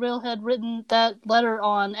paper that Rill had written that letter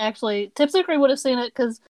on, actually, Tip Zickery would have seen it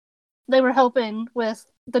because they were helping with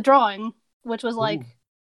the drawing, which was like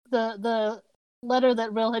the letter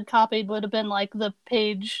that Rill had copied would have been like the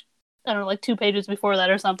page, I don't know, like 2 pages before that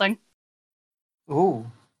or something. Oh,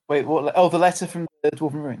 wait, what? Oh, the letter from the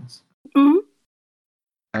Dwarven Ruins. Mm-hmm.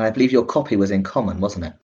 And I believe your copy was in common, wasn't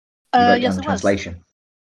it? You wrote Yes, down the it was. translation.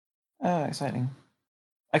 Oh, exciting.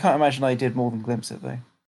 I can't imagine I did more than glimpse it, though.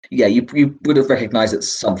 Yeah, you would have recognised that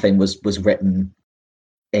something was written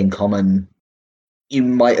in common. You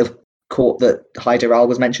might have caught that Hyderal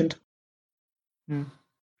was mentioned.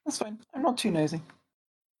 That's fine. I'm not too nosy.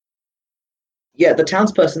 Yeah, the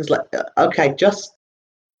townsperson's like, okay, just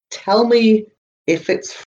tell me if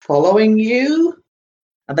it's following you.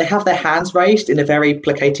 And they have their hands raised in a very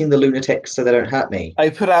placating the lunatics so they don't hurt me. I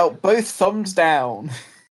put out both thumbs down.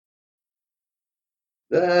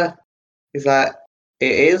 Is that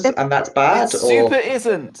it is, and that's bad? It super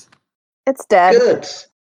isn't. It's dead. Good.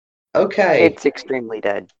 Okay. It's extremely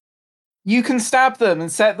dead. You can stab them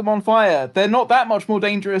and set them on fire. They're not that much more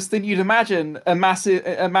dangerous than you'd imagine a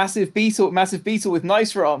massive beetle with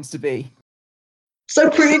nicer arms to be. So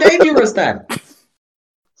pretty dangerous then.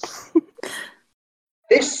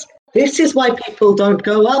 This is why people don't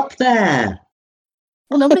go up there.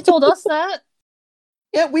 Well, nobody told us that.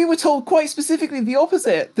 Yeah, we were told quite specifically the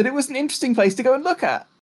opposite, that it was an interesting place to go and look at.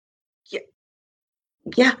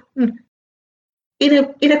 Yeah.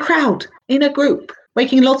 In a crowd, in a group,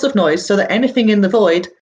 making lots of noise so that anything in the void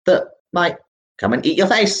that might come and eat your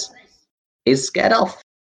face is scared off.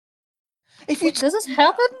 If you Does this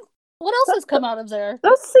happen? What else has come out of there?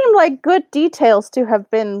 Those seem like good details to have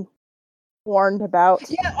been warned about.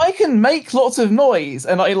 Yeah, I can make lots of noise,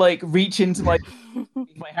 and I like reach into my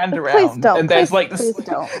hand around, Please don't. and there's like Please this.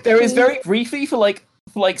 don't. There is very briefly for like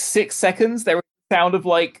 6 seconds. There is a sound of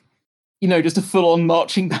like, just a full-on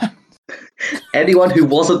marching band. Anyone who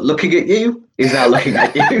wasn't looking at you is now looking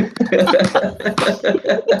at you.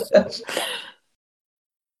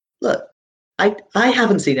 Look, I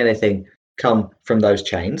haven't seen anything come from those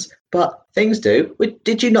chains, but things do.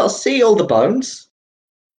 Did you not see all the bones?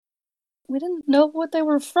 We didn't know what they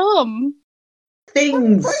were from.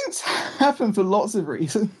 Things. Bones happen for lots of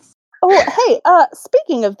reasons. Oh, hey,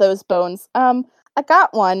 speaking of those bones, I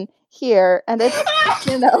got one here, and it's,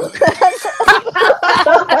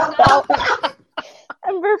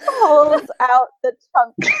 Ember pulls out the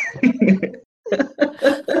chunk.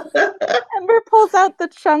 Ember pulls out the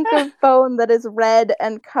chunk of bone that is red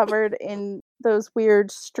and covered in those weird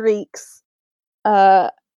streaks.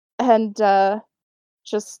 And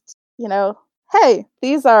just, hey,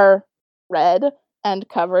 these are red and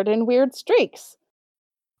covered in weird streaks.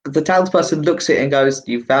 The townsperson looks at it and goes,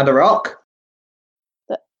 "You found a rock?"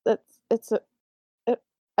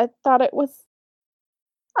 I thought it was.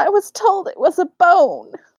 I was told it was a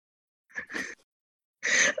bone.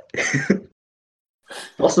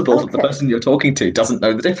 Possible that the person you're talking to doesn't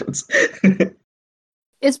know the difference.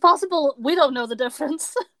 It's possible we don't know the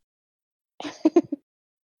difference.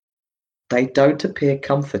 They don't appear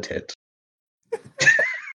comforted.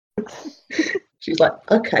 She's like,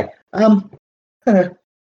 okay,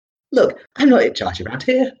 look, I'm not in charge around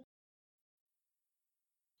here.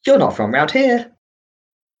 You're not from around here.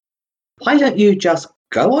 Why don't you just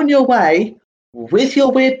go on your way with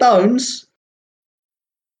your weird bones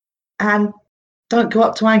and don't go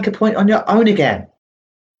up to Anchor Point on your own again?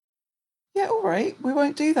 Yeah, all right. We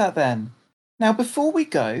won't do that then. Now, before we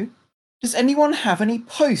go, does anyone have any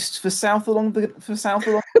posts for south along?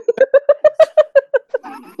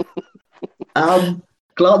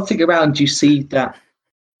 Glancing around, you see that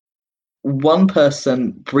one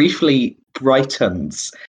person briefly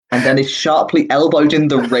brightens and then is sharply elbowed in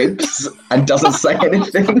the ribs and doesn't say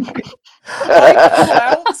anything.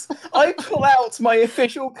 I pull out my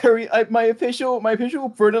official Brunnerland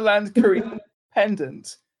Korean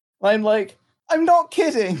pendant. I'm like, I'm not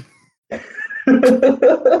kidding.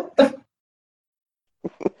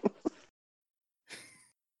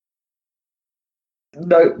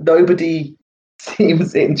 No, nobody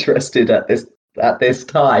seems interested at this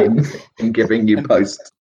time in giving you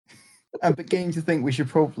posts. I'm beginning to think we should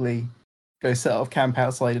probably go set off camp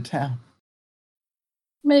outside of town.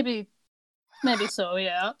 Maybe so,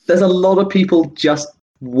 yeah. There's a lot of people just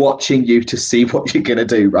watching you to see what you're gonna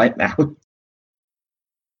do right now.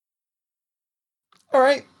 All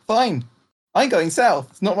right, fine. I'm going south.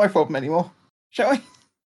 It's not my problem anymore. Shall we?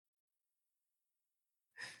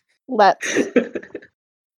 Let's.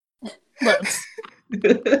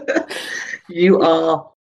 You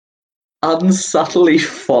are unsubtly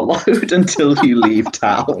followed until you leave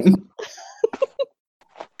town.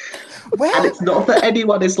 And it's not that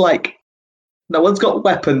anyone is like, no one's got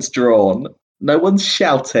weapons drawn, no one's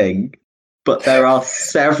shouting, but there are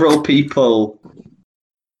several people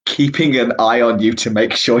keeping an eye on you to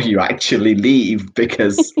make sure you actually leave,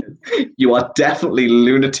 because you are definitely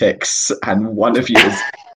lunatics and one of you is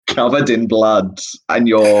covered in blood and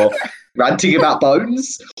you're ranting about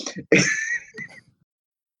bones.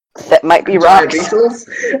 That might be Giant rocks. beetles,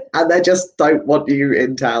 and they just don't want you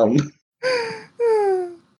in town.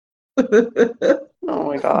 Oh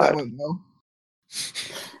my That god. went well.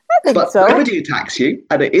 I think But so. nobody attacks you,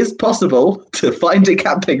 and it is possible to find a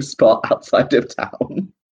camping spot outside of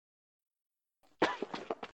town.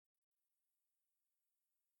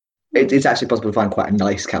 It's actually possible to find quite a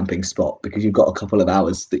nice camping spot because you've got a couple of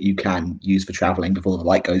hours that you can use for traveling before the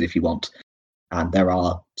light goes if you want. And there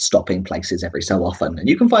are stopping places every so often. And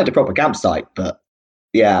you can find a proper campsite, but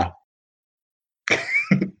yeah.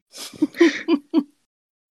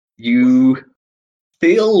 You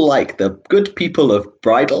feel like the good people of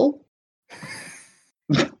Bridal.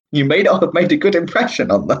 You may not have made a good impression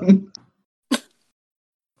on them.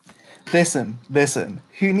 Listen.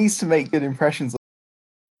 Who needs to make good impressions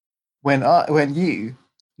when you,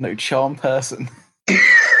 no charm person,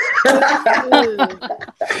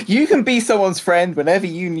 you can be someone's friend whenever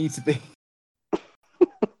you need to be.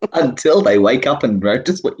 Until they wake up and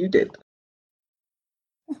notice what you did.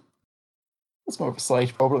 That's more of a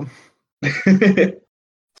side problem.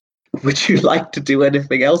 Would you like to do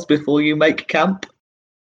anything else before you make camp?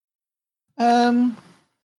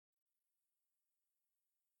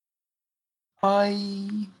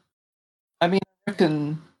 I mean,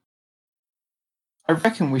 I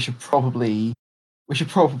reckon we should probably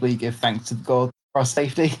give thanks to the gods for our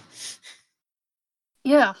safety.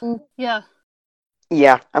 Yeah. Mm. Yeah.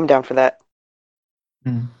 Yeah, I'm down for that.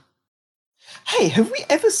 Hey, have we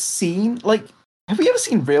ever seen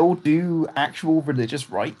Rill do actual religious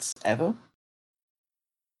rites ever?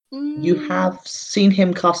 You Mm, have seen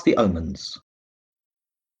him cast the omens,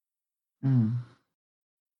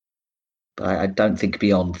 but I don't think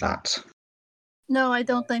beyond that. No, I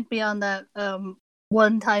don't think beyond that.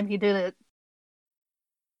 One time he did it.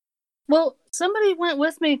 Well, somebody went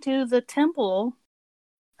with me to the temple.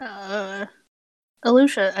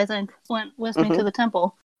 Alusha, I think, went with me to the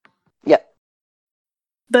temple. Yep.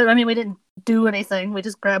 But I mean, we didn't do anything. We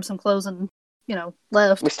just grabbed some clothes and,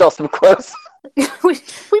 left. We stole some clothes. we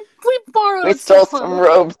borrowed. We stole some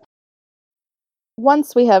robes.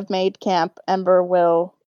 Once we have made camp, Ember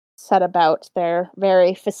will set about their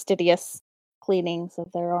very fastidious cleanings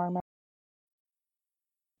of their armor.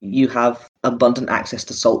 You have abundant access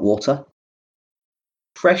to salt water.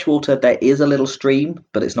 Fresh water, there is a little stream,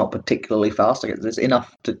 but it's not particularly fast. There's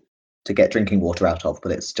enough to get drinking water out of,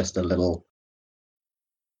 but it's just a little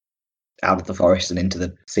out of the forest and into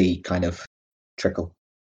the sea kind of trickle.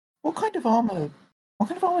 What kind of armor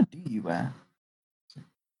do you wear?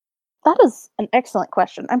 That is an excellent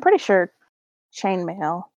question. I'm pretty sure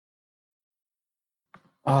chainmail.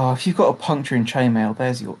 Oh, if you've got a puncture in chainmail,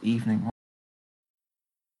 there's your evening.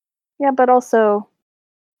 Yeah, but also,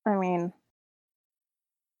 I mean,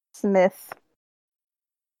 Smith.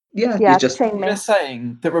 Yeah, Yeah, you just I'm chainmail. just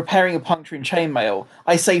saying that repairing a puncture in chainmail,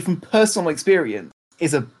 I say from personal experience,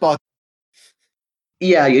 is a bug.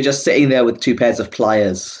 yeah, you're just sitting there with two pairs of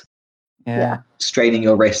pliers, Yeah. straining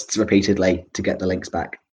your wrists repeatedly to get the links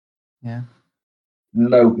back. Yeah.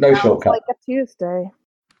 No Sounds shortcut. like a Tuesday.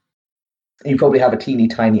 You probably have a teeny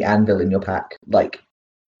tiny anvil in your pack, like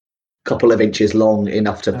a couple of inches long,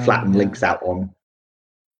 enough to Oh, flatten yeah. links out on.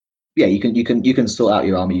 Yeah, you can sort out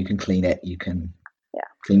your armor. You can clean it. You can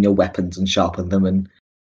clean your weapons and sharpen them and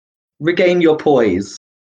regain your poise.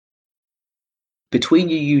 Between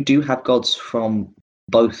you, you do have gods from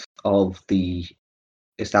both of the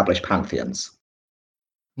established pantheons,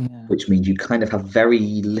 Yeah. which means you kind of have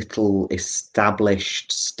very little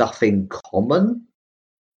established stuff in common.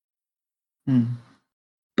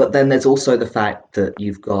 But then there's also the fact that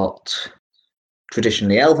you've got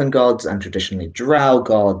traditionally elven gods and traditionally drow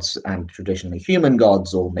gods and traditionally human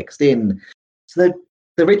gods all mixed in. So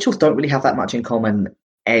the rituals don't really have that much in common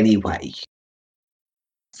anyway.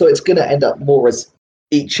 So it's going to end up more as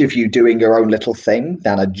each of you doing your own little thing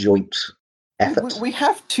than a joint effort. We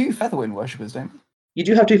have two Featherwind worshippers, don't we? You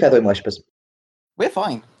do have two Featherwind worshippers. We're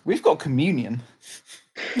fine. We've got communion.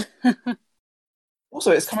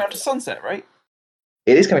 Also, it's coming out to sunset, right?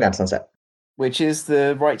 It is coming down to sunset. Which is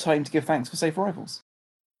the right time to give thanks for safe arrivals.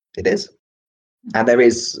 It is. And there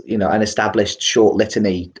is, an established short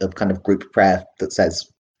litany of kind of group prayer that says,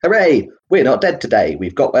 "Hooray! We're not dead today.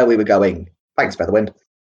 We've got where we were going. Thanks, Featherwind."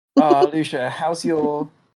 Lucia, how's your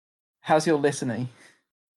litany?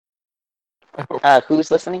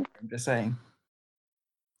 Who's listening? I'm just saying.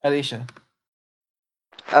 Alicia.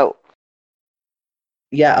 Oh,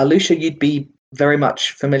 Yeah, Alusha, you'd be very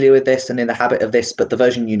much familiar with this and in the habit of this, but the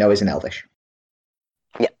version you know is in Elvish.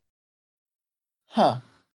 Huh.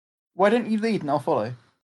 Why don't you lead and I'll follow?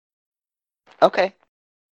 okay.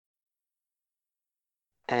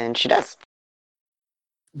 And she does.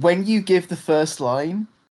 When you give the first line,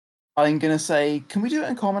 I'm going to say, can we do it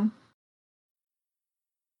in common?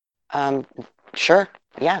 Sure.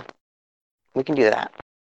 Yeah. We can do that.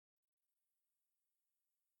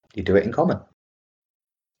 You do it in common.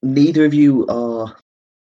 Neither of you are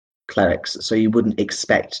clerics, so you wouldn't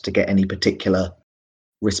expect to get any particular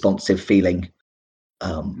responsive feeling.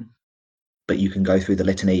 But you can go through the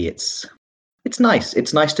litany. It's nice.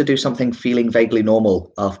 It's nice to do something feeling vaguely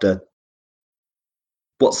normal after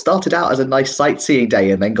what started out as a nice sightseeing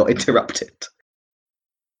day and then got interrupted.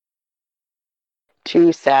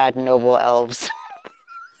 Two sad noble elves.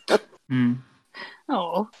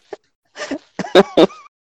 Oh,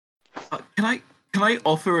 Can I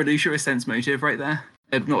offer Alicia a sense motive right there?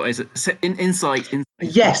 Not is it insight?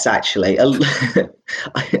 Yes, actually.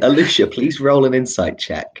 Alusha, please roll an insight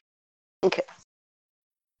check. Okay.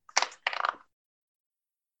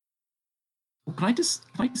 Can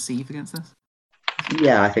I deceive against this?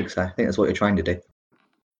 Yeah, I think so. I think that's what you're trying to do.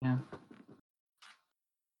 Yeah.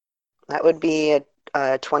 That would be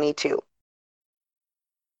a 22.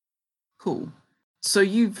 Cool. So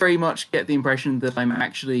you very much get the impression that I'm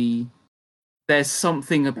actually... There's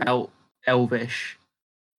something about Elvish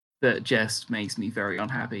that just makes me very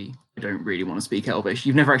unhappy. I don't really want to speak Elvish.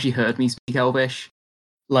 You've never actually heard me speak Elvish.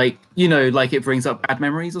 Like, like it brings up bad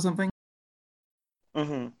memories or something?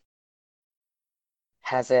 Mm-hmm.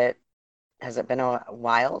 Has it been a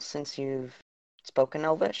while since you've spoken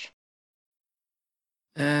Elvish?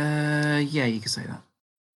 Yeah, you could say that.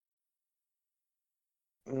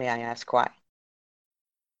 May I ask why?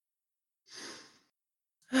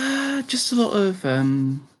 Just a lot of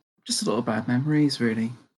bad memories,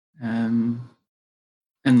 really. And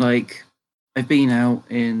like, I've been out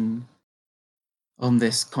on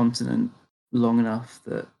this continent long enough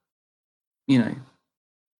that, I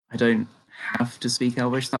don't have to speak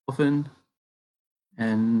Elvish that often.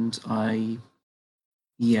 And I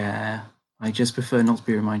just prefer not to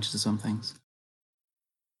be reminded of some things.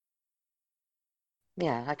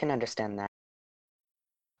 Yeah, I can understand that.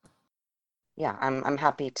 Yeah, I'm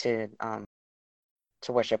happy to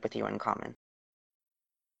worship with you in common.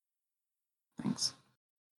 Thanks.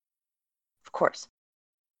 Of course.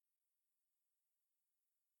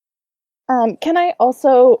 Can I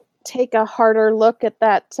also take a harder look at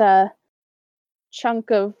that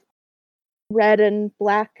chunk of red and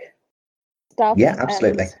black stuff? Yeah,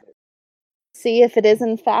 absolutely. And see if it is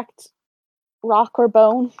in fact rock or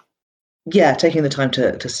bone? Yeah, taking the time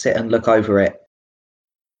to sit and look over it.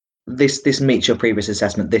 This meets your previous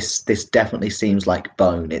assessment. This definitely seems like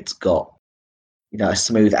bone. It's got a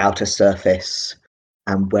smooth outer surface,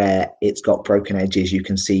 and where it's got broken edges, you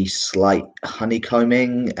can see slight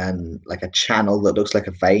honeycombing and like a channel that looks like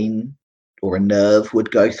a vein or a nerve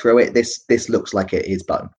would go through it. This looks like it is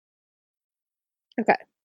bone. Okay.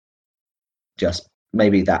 Just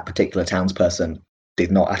maybe that particular townsperson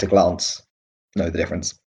did not at a glance know the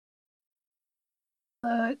difference.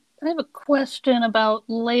 I have a question about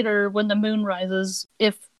later when the moon rises,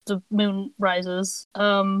 if the moon rises.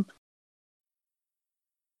 Yeah,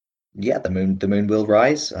 the moon will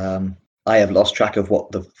rise. I have lost track of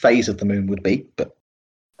what the phase of the moon would be, but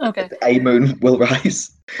Okay. a moon will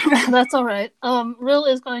rise. That's all right. Rill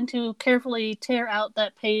is going to carefully tear out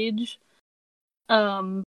that page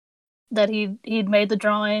that he'd made the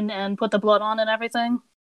drawing and put the blood on and everything.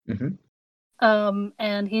 Mm-hmm.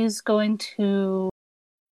 And he's going to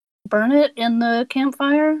burn it in the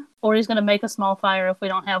campfire, or he's going to make a small fire if we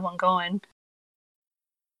don't have one going.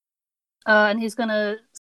 And he's going to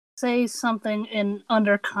say something in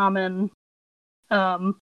Undercommon.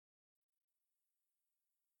 Does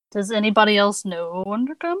anybody else know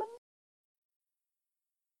Undercommon?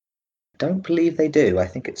 Don't believe they do. I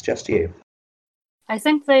think it's just you. I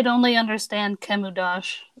think they'd only understand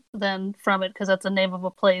Kemudash then from it, because that's the name of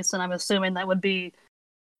a place, and I'm assuming that would be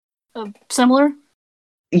similar?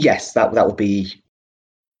 Yes, that would be...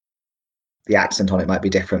 The accent on it might be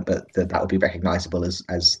different, but that would be recognizable as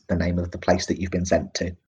the name of the place that you've been sent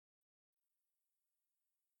to.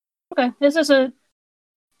 Okay, this is a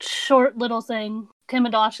short little thing.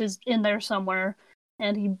 Kemudash is in there somewhere,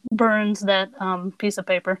 and he burns that piece of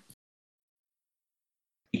paper.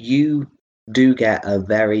 You do get a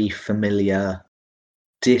very familiar,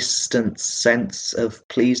 distant sense of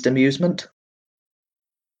pleased amusement.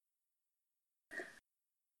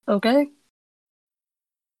 Okay.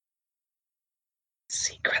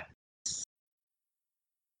 Secrets.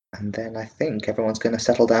 And then I think everyone's going to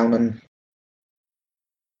settle down and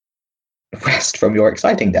rest from your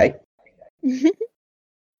exciting day.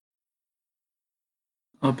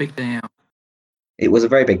 Oh, big day out. It was a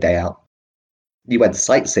very big day out. You went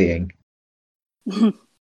sightseeing. You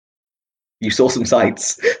saw some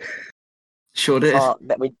sights. Sure did.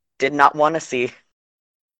 That we did not want to see.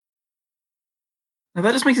 Now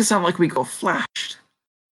that just makes it sound like we got flashed.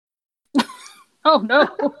 Oh no.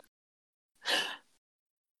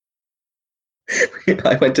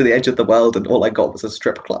 I went to the edge of the world and all I got was a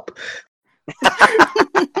strip club.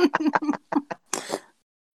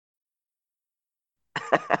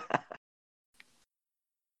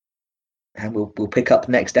 And we'll pick up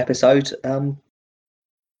next episode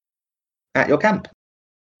at your camp.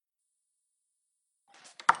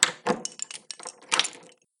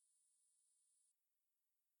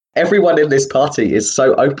 Everyone in this party is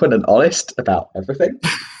so open and honest about everything.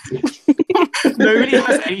 Nobody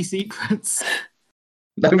has any secrets.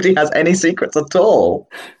 Nobody has any secrets at all.